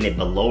ended up getting it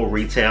below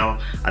retail.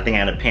 I think I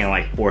ended up paying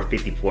like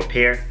 $4.50 for a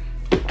pair,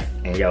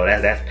 and yo,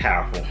 that's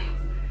powerful.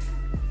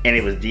 And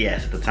it was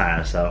DS at the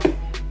time, so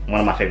one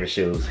of my favorite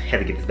shoes. Had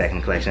to get this back in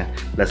the collection.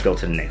 Let's go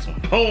to the next one.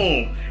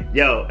 Boom,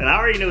 yo, and I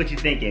already know what you're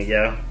thinking,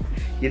 yo.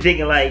 You're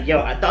thinking like,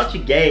 yo, I thought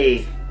you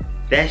gave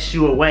that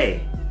shoe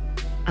away.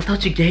 I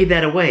thought you gave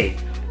that away.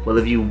 Well,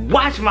 if you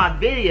watch my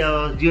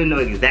videos, you'll know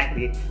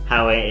exactly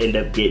how I end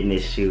up getting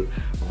this shoe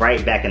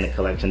right back in the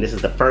collection. This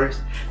is the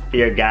first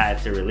Fear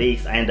Guide to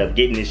release. I end up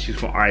getting this shoe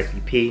from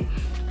RSVP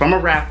from a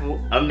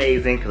raffle.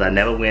 Amazing, because I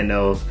never win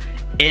those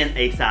in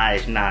a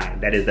size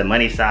 9. That is the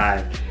money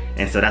size,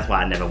 and so that's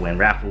why I never win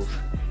raffles.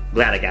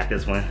 Glad I got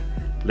this one.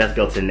 Let's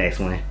go to the next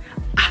one.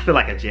 I feel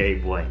like a Jerry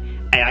boy.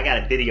 Hey, I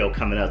got a video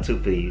coming up too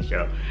for these,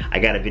 yo. I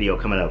got a video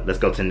coming up. Let's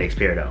go to the next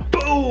pair though.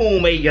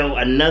 Boom, hey, yo,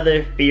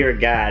 another Fear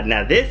Guide.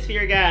 Now this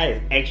Fear Guide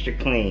is extra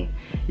clean.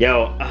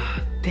 Yo,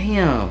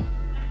 damn.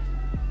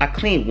 I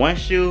cleaned one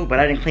shoe, but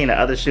I didn't clean the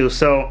other shoe.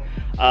 So,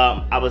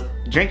 I was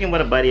drinking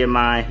with a buddy of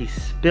mine. He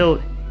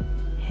spilled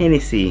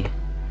Hennessy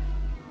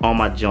on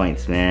my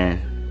joints,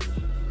 man.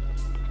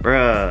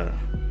 Bruh.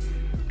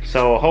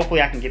 So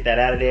hopefully I can get that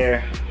out of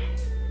there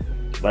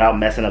without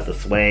messing up the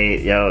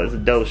suede. Yo, it's a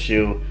dope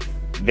shoe.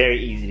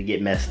 Very easy to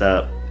get messed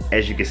up.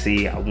 As you can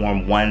see, I wore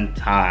them one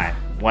time.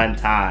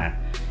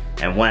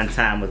 And one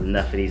time was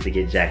enough for these to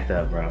get jacked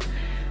up, bro.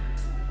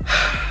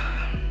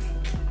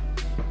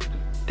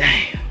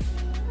 Damn.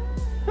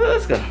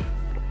 Let's go.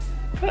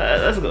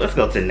 Let's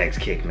go to the next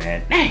kick,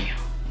 man. Damn.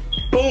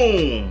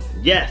 Boom.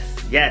 Yes.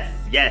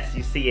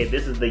 You see it.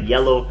 This is the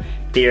yellow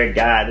Fear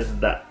Guide. This is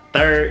the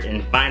third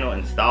and final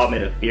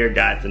installment of Fear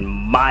Guides in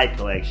my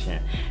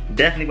collection.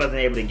 Definitely wasn't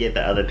able to get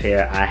the other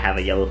pair. I have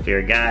a yellow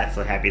Fear Guide,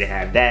 so happy to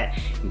have that.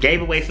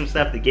 Gave away some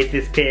stuff to get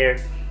this pair.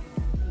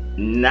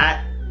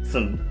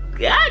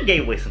 I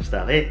gave away some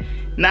stuff.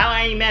 Now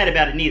I ain't mad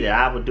about it neither.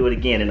 I would do it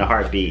again in a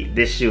heartbeat.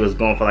 This shoe is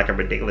going for like a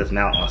ridiculous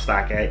amount on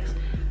StockX.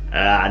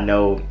 I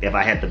know if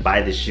I had to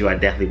buy this shoe, I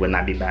definitely would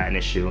not be buying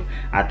this shoe.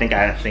 I think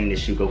I've seen this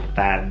shoe go for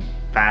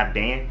five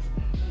bands.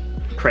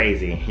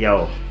 Crazy.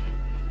 Yo,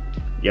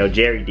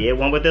 Jerry did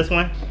one with this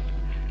one.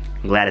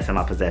 I'm glad it's in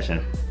my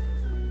possession.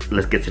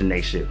 Let's get to the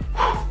next shoe.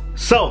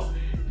 So,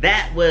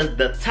 that was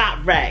the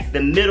top rack,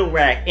 the middle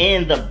rack,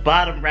 and the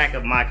bottom rack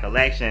of my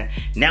collection.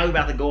 Now we're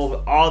about to go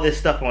over all this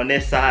stuff on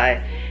this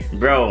side.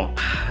 Bro,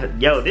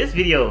 yo, this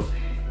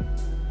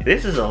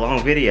is a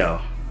long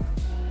video.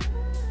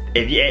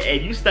 If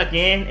you stuck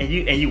in and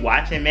you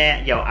watching,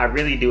 man, yo, I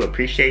really do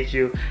appreciate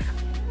you.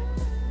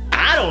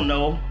 I don't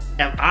know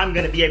if I'm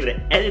gonna be able to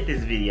edit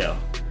this video.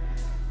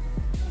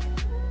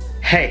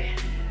 Hey,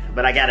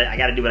 but I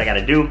gotta do what I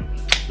gotta do.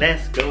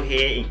 Let's go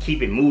ahead and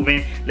keep it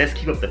moving. Let's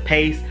keep up the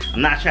pace.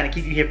 I'm not trying to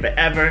keep you here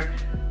forever.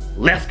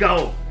 Let's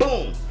go.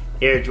 Boom.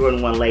 Air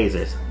Jordan 1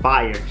 lasers.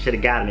 Fire. Should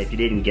have got them. If you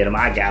didn't get them,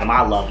 I got them.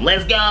 I love them.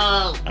 Let's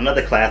go.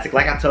 Another classic.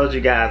 Like I told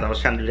you guys, I was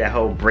trying to do that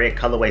whole bread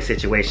colorway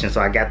situation,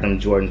 so I got them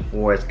Jordan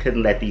 4s.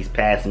 Couldn't let these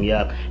pass me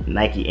up.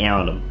 Nike Air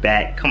on the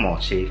back. Come on,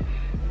 Chief.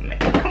 Man,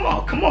 come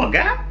on,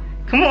 guy.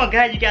 Come on,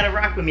 guy, you gotta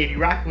rock with me. If you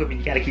rock with me,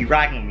 you gotta keep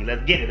rocking with me.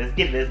 Let's get it, let's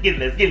get it, let's get it,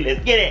 let's get it,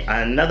 let's get it.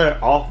 Another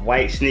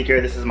off-white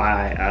sneaker. This is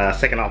my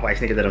second off-white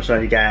sneaker that I'm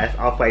showing you guys.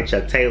 Off-white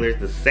Chuck Taylors,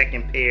 the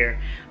second pair.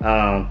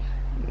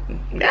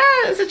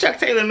 It's a Chuck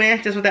Taylor,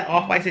 man, just with that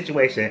off-white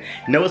situation.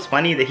 You know what's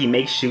funny? That he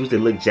makes shoes that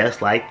look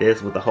just like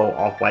this with the whole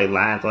off-white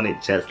lines on it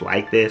just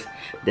like this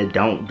that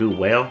don't do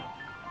well.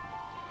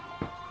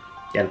 You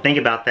gotta think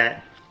about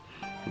that.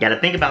 You gotta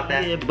think about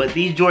that. Yeah, but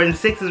these Jordan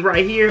 6s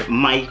right here,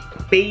 my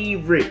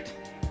favorite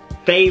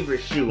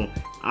shoe.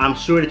 I'm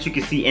sure that you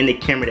can see in the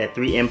camera that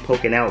 3M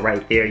poking out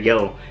right there.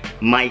 Yo,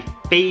 my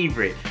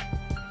favorite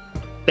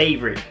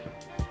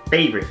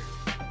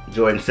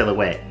Jordan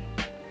silhouette.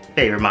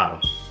 Favorite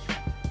model.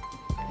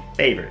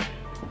 Favorite.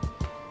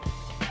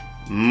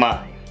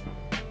 Mine.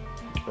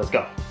 Let's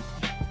go.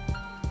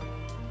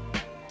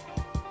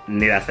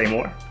 Need I say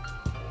more?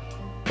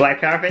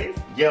 Black Power Phase?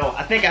 Yo,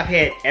 I think I've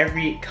had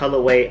every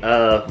colorway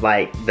of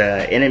like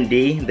the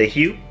NMD, the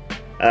hue.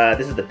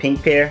 This is the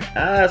pink pair.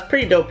 It's a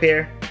pretty dope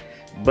pair,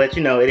 but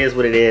you know, it is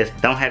what it is.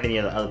 Don't have any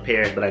of the other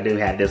pairs, but I do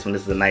have this one.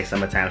 This is a nice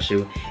summertime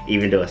shoe,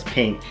 even though it's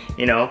pink.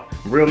 You know,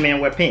 real men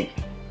wear pink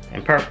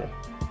and purple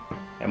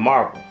and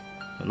marble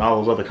and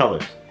all those other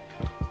colors.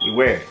 We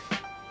wear it.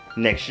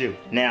 Next shoe.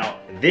 Now,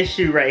 this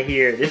shoe right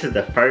here, this is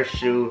the first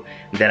shoe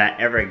that I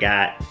ever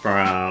got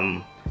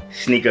from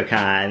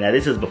SneakerCon. Now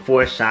this is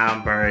before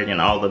Schomburg and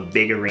all the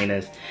big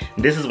arenas.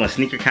 This is when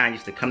SneakerCon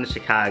used to come to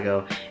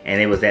Chicago, and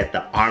it was at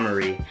the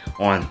Armory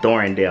on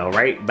Thorndale,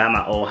 right by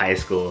my old high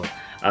school.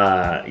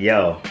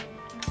 Yo,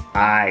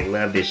 I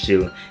love this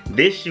shoe.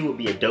 This shoe would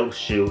be a dope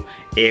shoe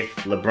if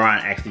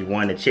LeBron actually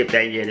won the chip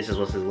that year. This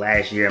was his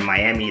last year in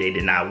Miami. They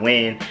did not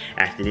win.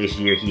 After this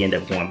year, he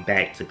ended up going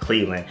back to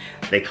Cleveland.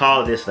 They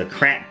call this the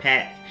cramp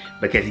pack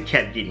because he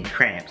kept getting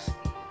cramps.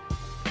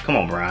 Come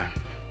on, Bron.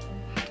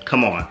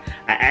 Come on.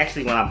 I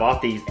actually, when I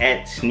bought these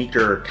at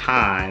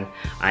SneakerCon,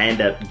 I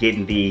ended up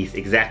getting these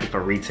exactly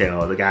for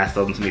retail. The guy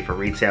sold them to me for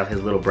retail,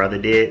 his little brother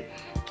did,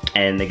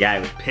 and the guy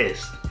was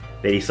pissed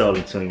that he sold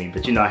them to me.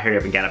 But you know, I hurried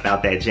up and got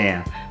about that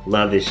jam.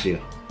 Love this shoe.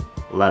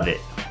 Love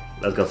it.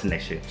 Let's go to the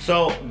next shoe.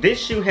 So this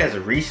shoe has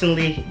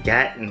recently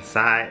got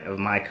inside of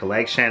my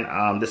collection.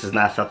 This is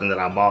not something that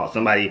I bought.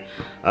 Somebody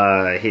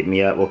hit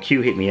me up, well, Q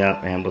hit me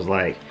up and was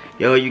like,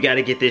 yo, you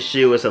gotta get this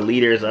shoe. It's a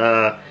Leader's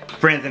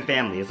friends and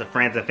family. It's a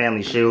friends and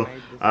family shoe,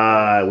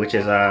 which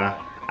is, I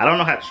don't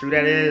know how true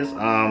that is.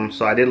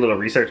 So I did a little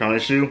research on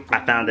this shoe.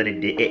 I found that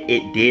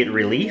it did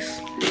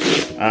release.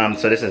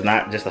 So this is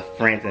not just a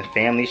friends and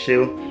family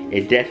shoe.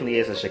 It definitely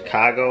is a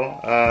Chicago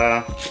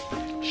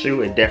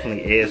shoe. It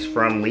definitely is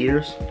from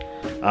Leaders.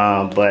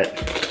 But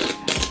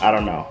I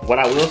don't know. What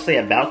I will say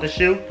about the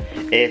shoe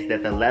is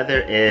that the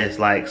leather is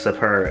like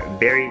superb.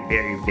 Very,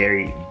 very,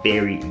 very,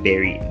 very,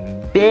 very,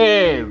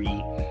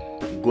 very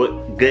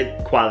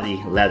good quality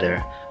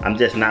leather. I'm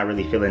just not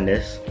really feeling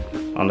this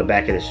on the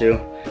back of the shoe.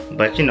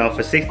 But you know,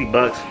 for 60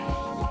 bucks,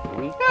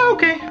 yeah,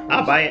 okay,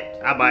 I'll buy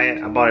it. I'll buy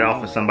it. I bought it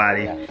off of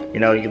somebody. You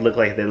know, they look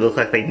like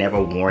they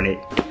never worn it.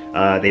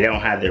 They don't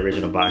have the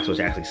original box, which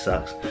actually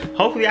sucks.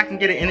 Hopefully I can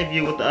get an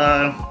interview with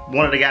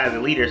one of the guys,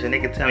 the Leaders, and they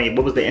can tell me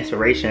what was the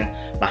inspiration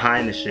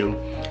behind the shoe.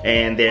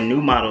 And their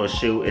new model of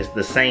shoe is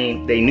the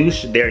same. Their new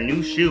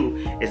shoe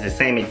is the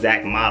same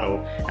exact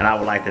model, and I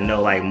would like to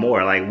know like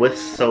more, like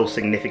what's so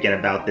significant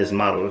about this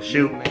model of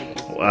shoe.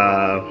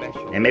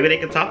 And maybe they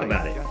can talk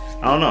about it.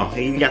 I don't know.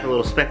 He even got the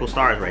little speckled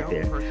stars right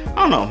there. I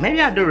don't know. Maybe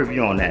I'll do a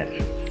review on that.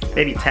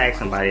 Maybe tag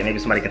somebody, and maybe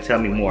somebody can tell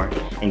me more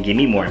and give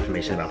me more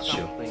information about the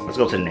shoe. Let's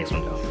go to the next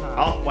one though.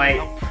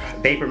 Off-white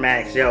Vapor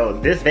Max. Yo,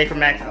 this Vapor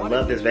Max, I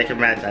love this Vapor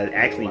Max. I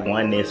actually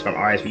won this from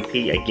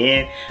RSVP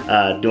again,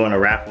 doing a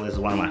raffle. This is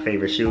one of my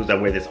favorite shoes. I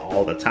wear this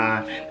all the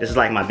time. This is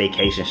like my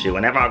vacation shoe.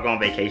 Whenever I go on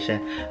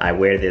vacation, I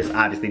wear this,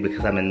 obviously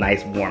because I'm in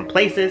nice warm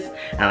places,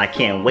 and I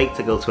can't wait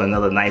to go to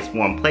another nice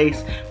warm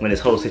place when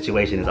this whole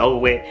situation is over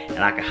with,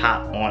 and I can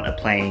hop on a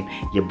plane.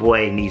 Your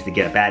boy needs to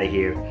get up out of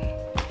here.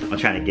 I'm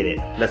trying to get it.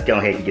 Let's go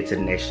ahead and get to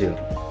the next shoe.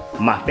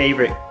 My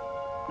favorite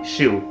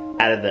shoe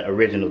out of the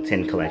original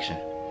 10 collection.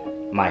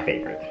 My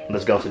favorite.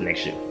 Let's go to the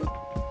next shoe.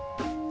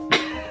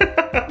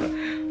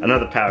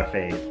 Another Power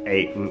Phase.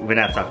 Hey, we're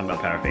not talking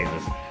about Power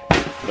Phases.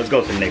 Let's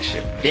go to the next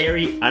shoe.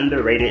 Very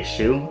underrated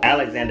shoe.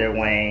 Alexander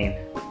Wayne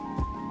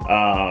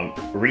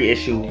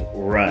reissue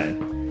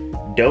run.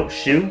 Dope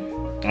shoe.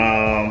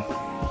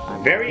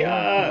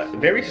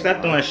 Very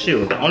slept on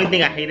shoe. The only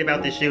thing I hate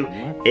about this shoe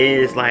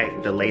is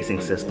like the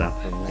lacing system.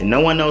 And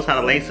no one knows how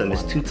to lace them.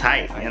 It's too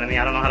tight. You know what I mean?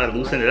 I don't know how to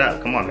loosen it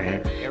up. Come on,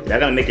 man. Y'all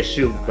gotta make a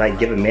shoe, like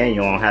give a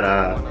manual on how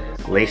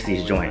to lace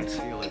these joints.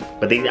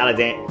 But these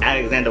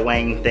Alexander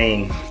Wang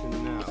things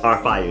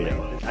are fire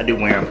though. I do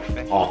wear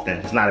them often.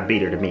 It's not a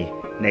beater to me.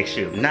 Next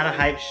shoe. Not a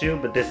hype shoe,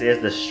 but this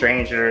is the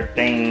Stranger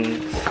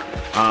Things.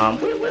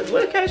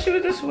 What kind of shoe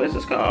is this? What is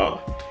this called?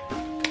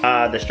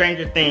 The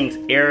Stranger Things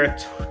Air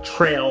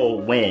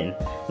Trail Wind.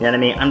 You know what I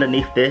mean?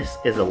 Underneath this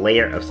is a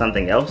layer of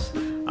something else.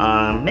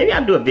 Maybe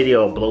I'll do a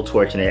video of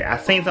blowtorching it.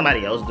 I've seen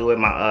somebody else do it.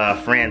 My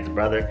friend's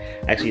brother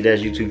actually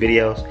does YouTube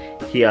videos.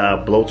 He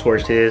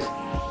blowtorched his,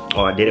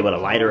 or did it with a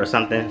lighter or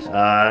something.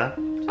 I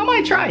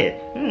might try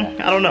it.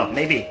 I don't know,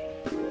 maybe.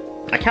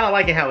 I kind of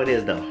like it how it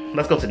is though.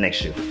 Let's go to the next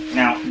shoe.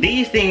 Now,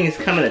 these things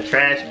come in a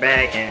trash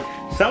bag, and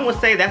some would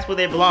say that's where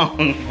they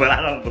belong, but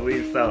I don't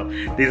believe so.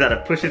 These are the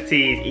Pusha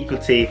T's,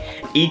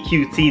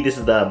 EQT. This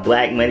is the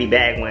black money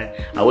bag one.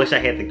 I wish I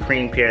had the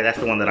cream pair. That's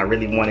the one that I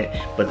really wanted,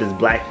 but this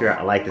black pair,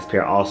 I like this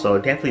pair also.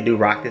 Definitely do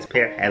rock this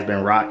pair, has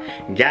been rocked.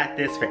 Got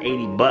this for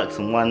 80 bucks,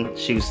 and one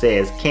shoe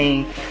says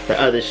King,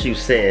 the other shoe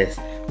says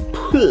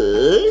Push. You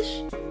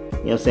know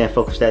what I'm saying?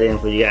 Focus that in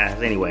for you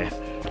guys. Anyway,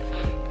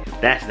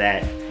 that's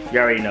that. You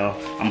already know.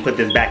 I'm gonna put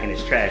this back in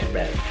this trash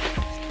bag.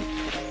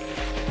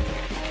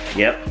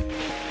 Yep.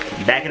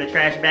 Back in the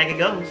trash bag it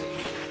goes.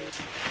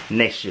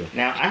 Next shoe.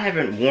 Now, I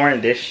haven't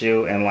worn this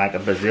shoe in like a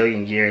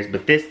bazillion years,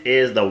 but this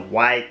is the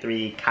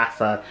Y3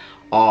 Casa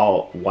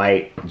all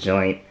white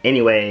joint.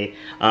 Anyway,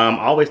 I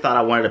always thought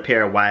I wanted a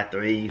pair of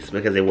Y3s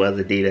because it was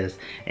Adidas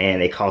and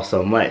they cost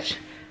so much.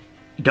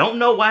 Don't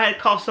know why it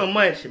costs so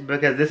much,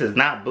 because this is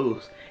not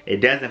Boost. It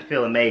doesn't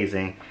feel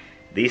amazing.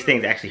 These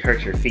things actually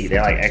hurt your feet.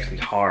 They're like actually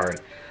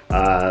hard.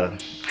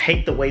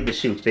 Hate the way the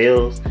shoe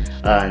feels.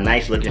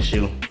 Nice looking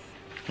shoe,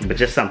 but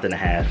just something to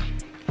have.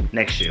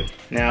 Next shoe.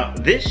 Now,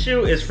 this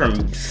shoe is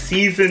from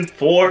season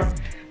 4.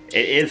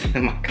 It is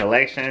in my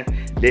collection.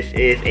 This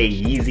is a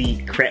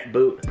Yeezy crepe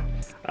boot.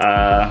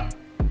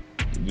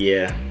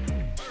 Yeah,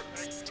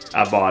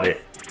 I bought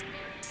it.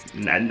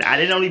 I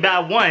didn't only buy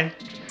one.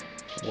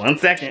 1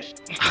 second.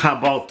 I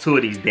bought 2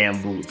 of these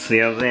damn boots. You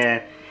know what I'm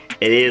saying?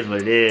 It is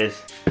what it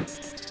is.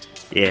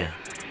 Yeah.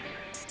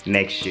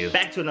 Next shoe.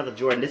 Back to another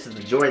Jordan. This is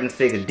the Jordan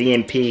 6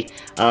 DMP.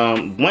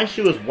 One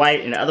shoe is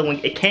white and the other one,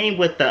 it came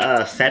with the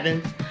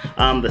 7s.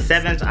 The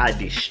 7s I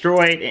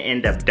destroyed and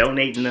ended up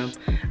donating them.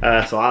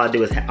 So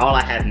all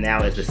I have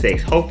now is the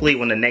 6. Hopefully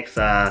when the next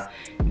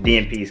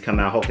DMPs come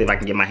out, hopefully if I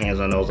can get my hands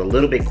on those a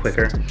little bit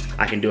quicker,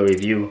 I can do a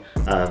review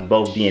of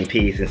both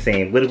DMPs and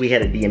saying, what if we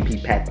had a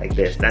DMP pack like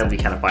this? That would be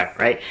kind of fire,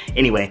 right?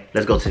 Anyway,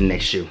 let's go to the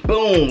next shoe.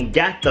 Boom,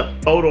 got the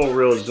photo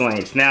real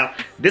joints. Now,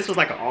 this was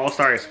like an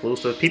all-star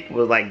exclusive. People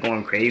were like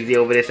going crazy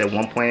over this at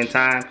one point in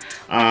time.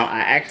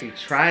 I actually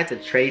tried to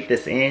trade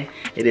this in.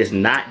 It is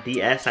not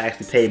DS. I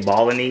actually paid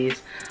balling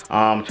these.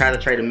 Tried to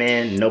trade them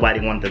in.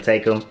 Nobody wanted to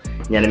take them.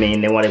 You know what I mean?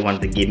 Nobody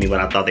wanted to give me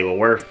what I thought they were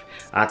worth.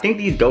 I think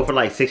these go for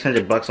like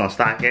 600 bucks on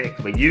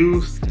StockX, but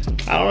used,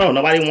 I don't know.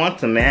 Nobody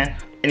wants them, man.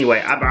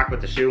 Anyway, I rock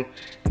with the shoe.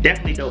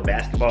 Definitely dope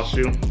basketball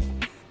shoe.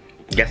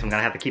 Guess I'm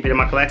gonna have to keep it in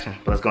my collection.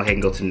 But let's go ahead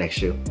and go to the next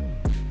shoe.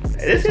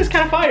 This is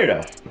kind of fire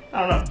though. I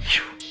don't know.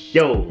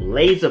 Yo,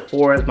 Laser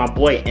 4s, my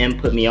boy M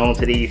put me on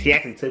to these. He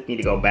actually took me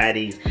to go buy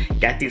these.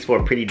 Got these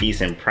for a pretty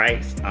decent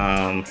price.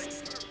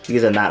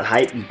 These are not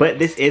hype, but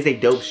this is a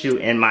dope shoe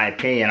in my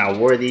opinion. I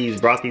wore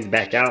these, brought these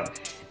back out,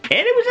 and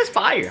it was just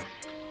fire.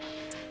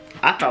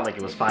 I felt like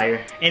it was fire.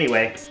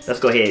 Anyway, let's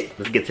go ahead.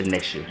 Let's get to the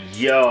next shoe.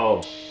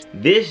 Yo,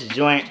 this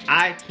joint,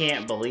 I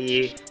can't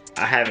believe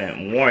I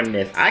haven't worn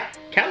this. I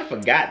kind of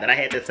forgot that I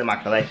had this in my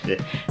collection.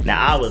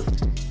 Now, I was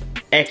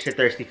extra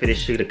thirsty for this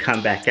shoe to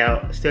come back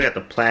out. Still got the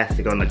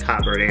plastic on the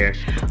copper there.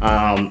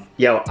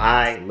 Yo,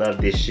 I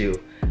love this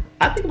shoe.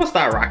 I think I'm gonna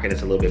start rocking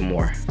this a little bit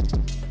more.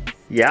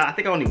 Yeah, I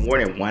think I only worn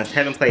it once.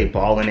 Haven't played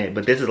ball in it,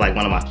 but this is like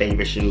one of my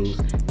favorite shoes.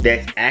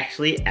 That's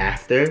actually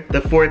after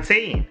the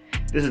 14.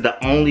 This is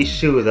the only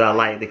shoe that I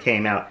like that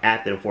came out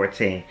after the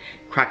 14.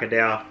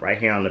 Crocodile right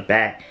here on the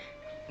back.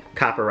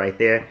 Copper right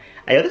there.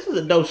 Hey, this is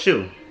a dope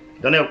shoe.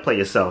 Don't ever play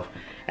yourself.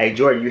 Hey,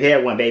 Jordan, you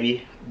had one,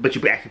 baby, but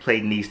you actually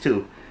played in these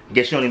too.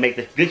 Guess you only make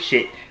the good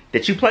shit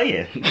that you play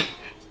in.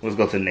 Let's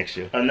go to the next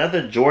shoe.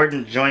 Another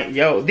Jordan joint.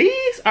 Yo,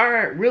 these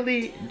are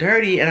really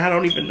dirty, and I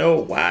don't even know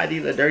why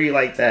these are dirty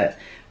like that.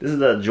 This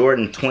is a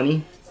Jordan 20.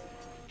 You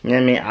know what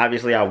I mean?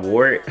 Obviously, I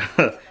wore it.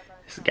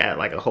 It's got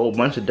like a whole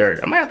bunch of dirt.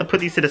 I might have to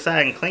put these to the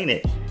side and clean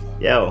it.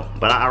 Yo,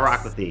 but I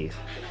rock with these.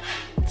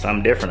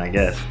 Something different, I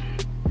guess.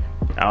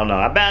 I don't know.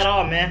 I bet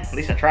all, man. At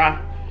least I try.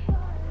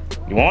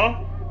 You want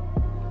them?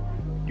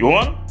 You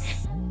want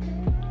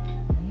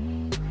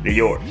them? They're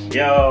yours.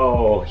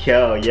 Yo.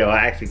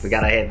 I actually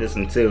forgot I had this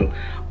one too.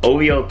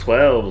 OVO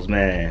 12s,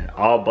 man.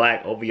 All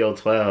black OVO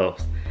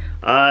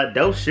 12s.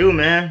 Dope shoe,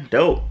 man.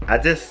 Dope. I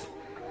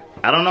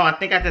don't know. I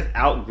think I just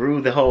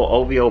outgrew the whole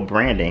OVO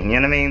branding. You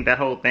know what I mean? That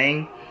whole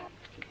thing.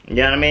 You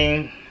know what I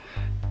mean?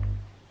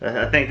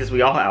 I think this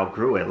we all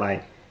outgrew it.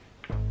 Like,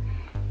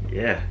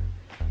 yeah.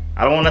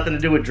 I don't want nothing to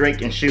do with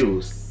Drake and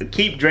shoes.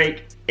 Keep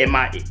Drake in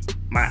my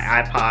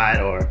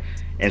iPod or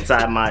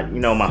inside my, you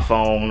know, my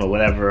phone or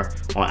whatever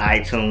on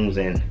iTunes,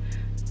 and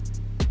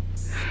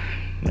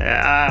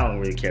I don't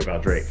really care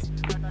about Drake.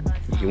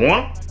 If you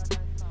want them,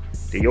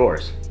 they're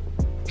yours.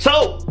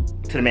 So,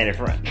 to the man in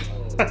front.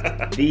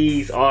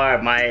 These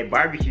are my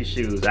barbecue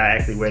shoes. I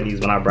actually wear these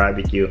when I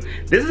barbecue.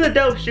 This is a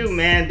dope shoe,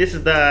 man. This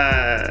is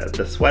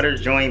the sweater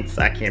joints.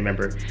 I can't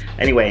remember.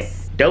 Anyway,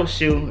 dope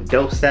shoe,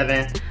 dope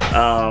 7.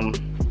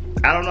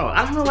 I don't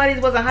know why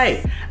these wasn't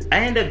hype. I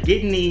ended up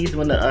getting these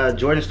when the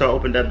Jordan store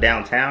opened up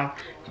downtown.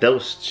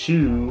 Those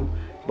shoe,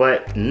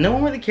 but no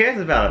one really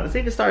cares about them. It's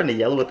even starting to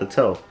yellow at the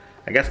toe.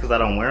 I guess because I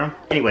don't wear them.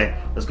 Anyway,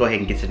 let's go ahead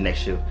and get to the next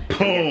shoe.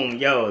 Boom,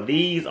 yo,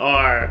 these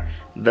are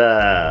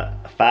the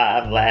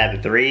 5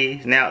 Lab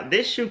 3s. Now,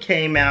 this shoe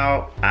came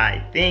out,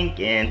 I think,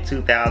 in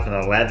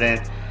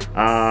 2011.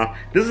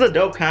 This is a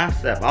dope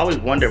concept. I always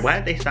wonder, why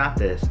did they stop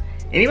this?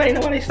 Anybody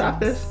know why they stopped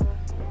this?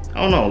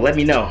 I don't know, let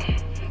me know.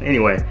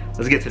 Anyway,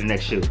 let's get to the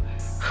next shoe.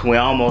 We're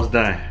almost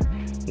done.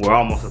 We're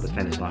almost at the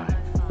finish line.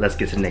 Let's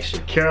get to the next shoe.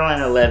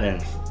 Carolina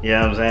 11s. You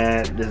know what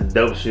I'm saying? This is a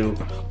dope shoe,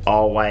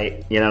 all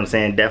white. You know what I'm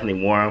saying?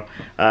 Definitely wore them.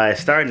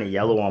 It's starting to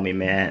yellow on me,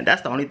 man.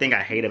 That's the only thing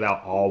I hate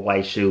about all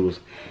white shoes.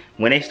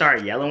 When they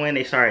start yellowing,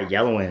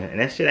 and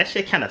that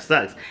shit kind of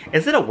sucks.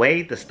 Is it a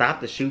way to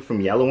stop the shoe from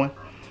yellowing?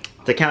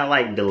 To kind of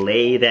like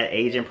delay that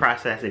aging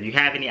process? If you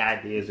have any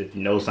ideas, if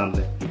you know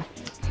something,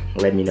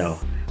 let me know.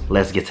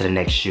 Let's get to the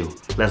next shoe.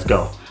 Let's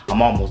go.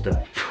 I'm almost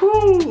done.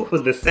 Whew,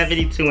 the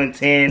 72 and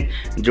 10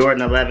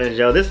 Jordan 11s,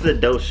 yo. This is a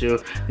dope shoe.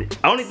 The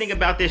only thing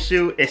about this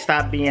shoe, it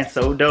stopped being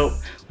so dope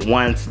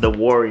once the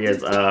Warriors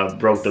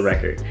broke the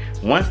record.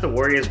 Once the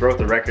Warriors broke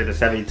the record, the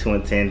 72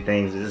 and 10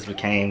 things, it just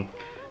became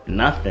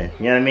nothing.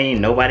 You know what I mean?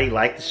 Nobody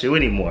liked the shoe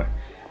anymore.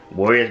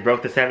 Warriors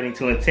broke the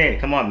 72 and 10.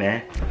 Come on,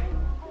 man.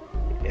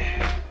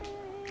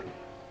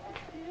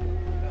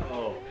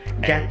 Oh,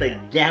 got the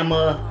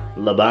Gamma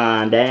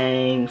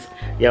LeBron.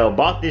 Yo,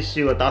 bought this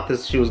shoe. I thought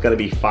this shoe was gonna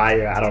be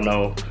fire. I don't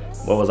know,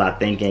 what was I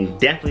thinking?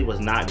 Definitely was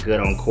not good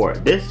on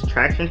court. This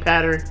traction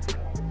pattern,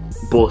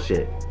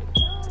 bullshit.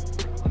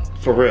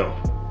 For real.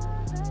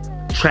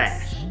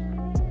 Trash.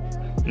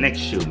 Next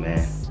shoe,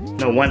 man.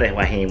 No wonder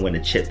why he ain't win the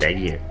chip that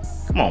year.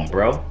 Come on,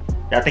 bro.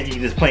 Y'all think you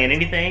can just play in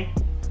anything?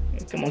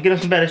 Come on, get him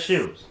some better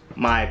shoes.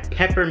 My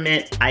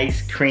peppermint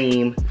ice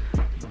cream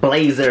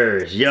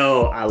Blazers.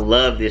 Yo, I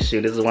love this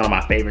shoe. This is one of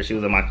my favorite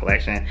shoes in my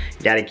collection.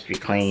 You gotta keep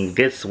it clean.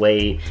 Good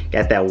suede.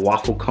 Got that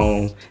waffle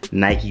cone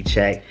Nike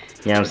check.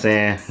 You know what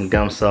I'm saying?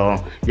 Gum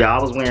sole. Yo,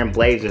 I was wearing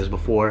Blazers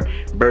before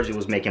Virgil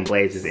was making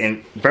Blazers.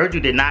 And Virgil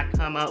did not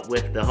come up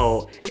with the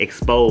whole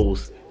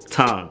exposed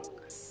tongue.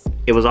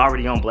 It was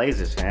already on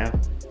Blazers, fam.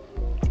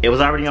 It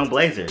was already on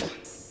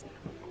Blazers.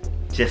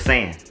 Just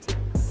saying.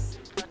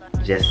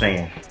 Just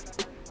saying.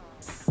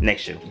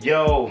 Next shoe.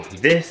 Yo,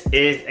 this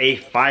is a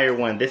fire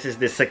one. This is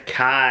the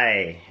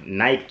Sakai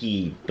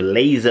Nike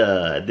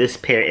Blazer. This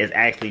pair is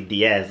actually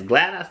DS.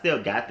 Glad I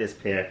still got this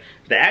pair.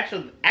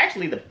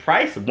 Actually the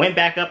price went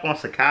back up on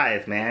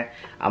Sakai's, man.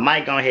 I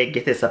might go ahead and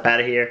get this up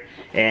out of here,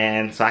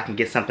 and so I can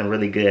get something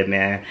really good,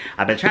 man.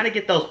 I've been trying to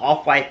get those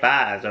off-white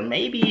 5s, or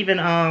maybe even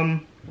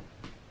I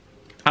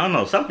don't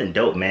know, something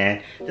dope,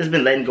 man. Just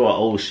been letting go of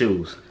old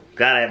shoes.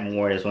 Glad I haven't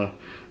worn this one,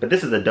 but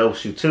this is a dope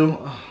shoe too.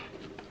 Oh.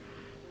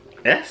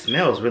 That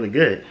smells really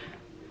good.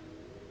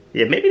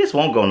 Yeah, maybe this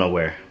won't go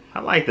nowhere. I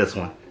like this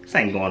one. This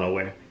ain't going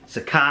nowhere.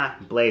 Sakai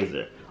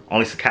Blazer.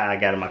 Only Sakai I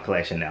got in my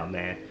collection now,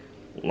 man.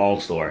 Long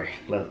story.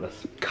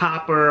 Let's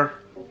copper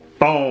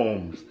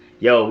foams.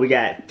 Yo, we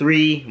got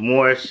 3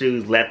 more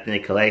shoes left in the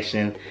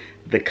collection.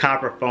 The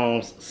copper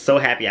foams. So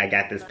happy I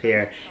got this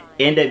pair.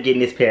 End up getting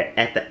this pair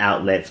at the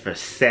outlets for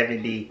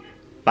 $75.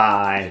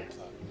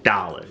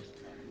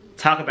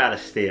 Talk about a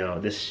steal.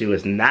 This shoe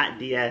is not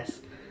DS.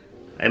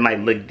 It might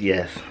look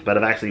DS, but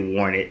I've actually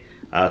worn it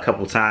a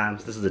couple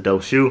times. This is a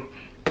dope shoe.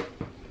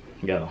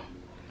 Yo,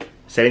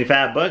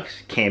 75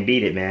 bucks, can't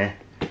beat it, man.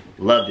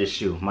 Love this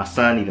shoe. My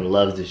son even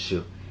loves this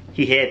shoe.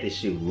 He had this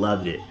shoe,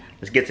 loved it.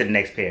 Let's get to the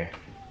next pair.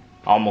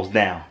 Almost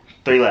down.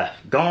 3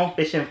 left. Gone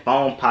Fishing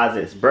Foam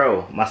Posits.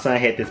 Bro, my son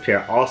had this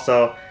pair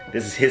also.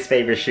 This is his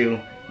favorite shoe.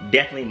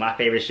 Definitely my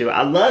favorite shoe.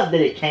 I love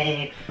that it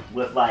came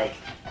with like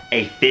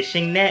a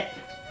fishing net.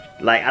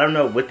 Like, I don't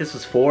know what this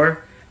was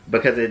for,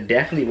 because it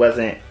definitely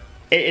wasn't.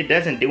 It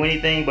doesn't do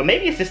anything, but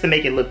maybe it's just to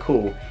make it look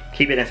cool.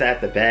 Keep it inside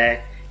the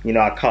bag. You know,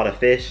 I caught a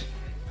fish.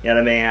 You know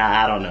what I mean?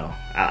 I don't know.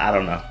 I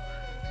don't know.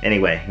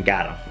 Anyway,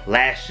 got him.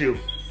 Last shoe.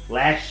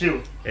 Last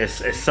shoe.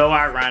 It's so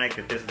ironic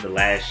that this is the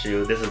last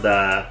shoe. This is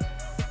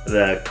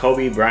the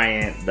Kobe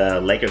Bryant,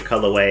 the Laker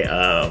colorway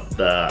of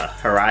the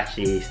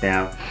Hirachis.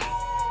 Now,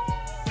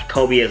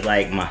 Kobe is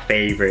like my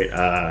favorite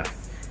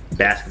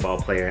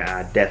basketball player.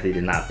 I definitely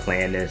did not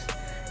plan this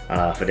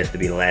for this to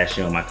be the last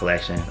shoe in my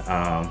collection.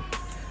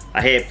 I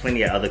had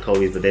plenty of other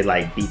Kobe's, but they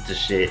like beat the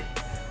shit.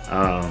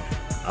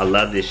 I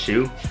love this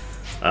shoe.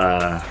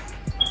 Yeah,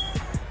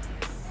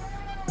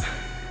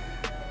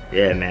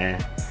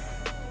 man.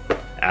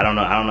 I don't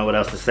know what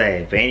else to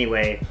say. But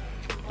anyway,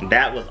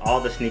 that was all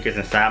the sneakers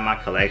inside my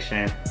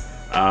collection.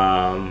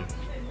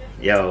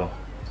 Yo,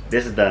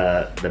 this is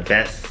the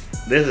best.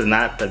 This is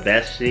not the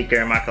best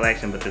sneaker in my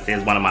collection, but this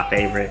is one of my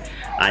favorite.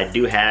 I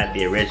do have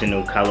the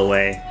original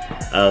colorway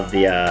of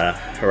the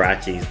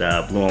Huaraches,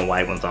 the blue and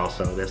white ones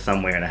also. They're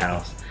somewhere in the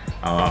house.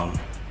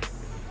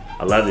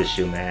 I love this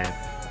shoe, man.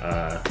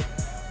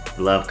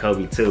 Love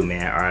Kobe too,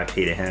 man. RIP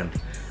to him.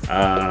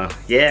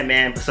 Yeah,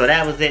 man, so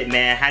that was it,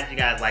 man. How did you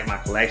guys like my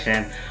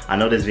collection? I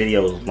know this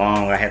video was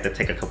long. I had to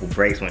take a couple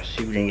breaks when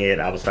shooting it.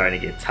 I was starting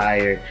to get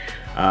tired.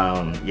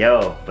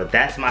 Yo, but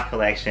that's my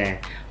collection.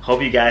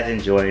 Hope you guys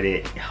enjoyed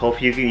it.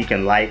 Hope you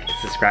can like,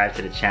 subscribe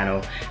to the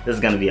channel. This is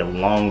gonna be a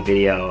long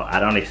video. I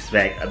don't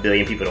expect a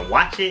billion people to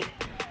watch it,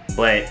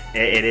 but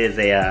it is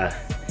a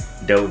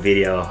dope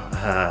video.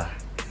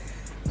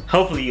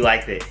 Hopefully you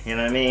liked it, you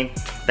know what I mean?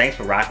 Thanks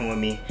for rocking with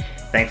me.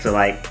 Thanks for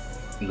like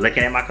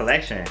looking at my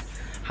collection.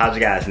 How's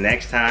you guys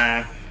next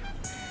time?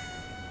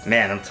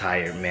 Man, I'm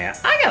tired, man.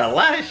 I got a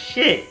lot of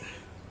shit.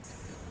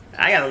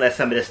 I gotta let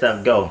some of this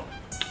stuff go.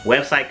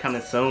 Website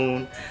coming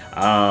soon.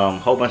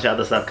 Whole bunch of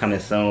other stuff coming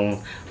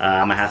soon.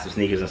 I'm gonna have some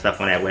sneakers and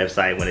stuff on that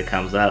website when it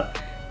comes up.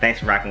 Thanks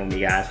for rocking with me,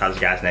 guys. How's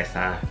you guys next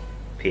time?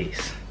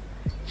 Peace.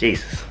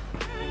 Jesus.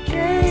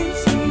 Can't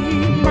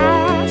see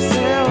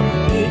myself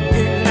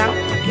getting out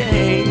the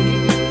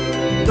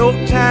game. No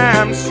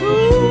time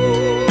soon.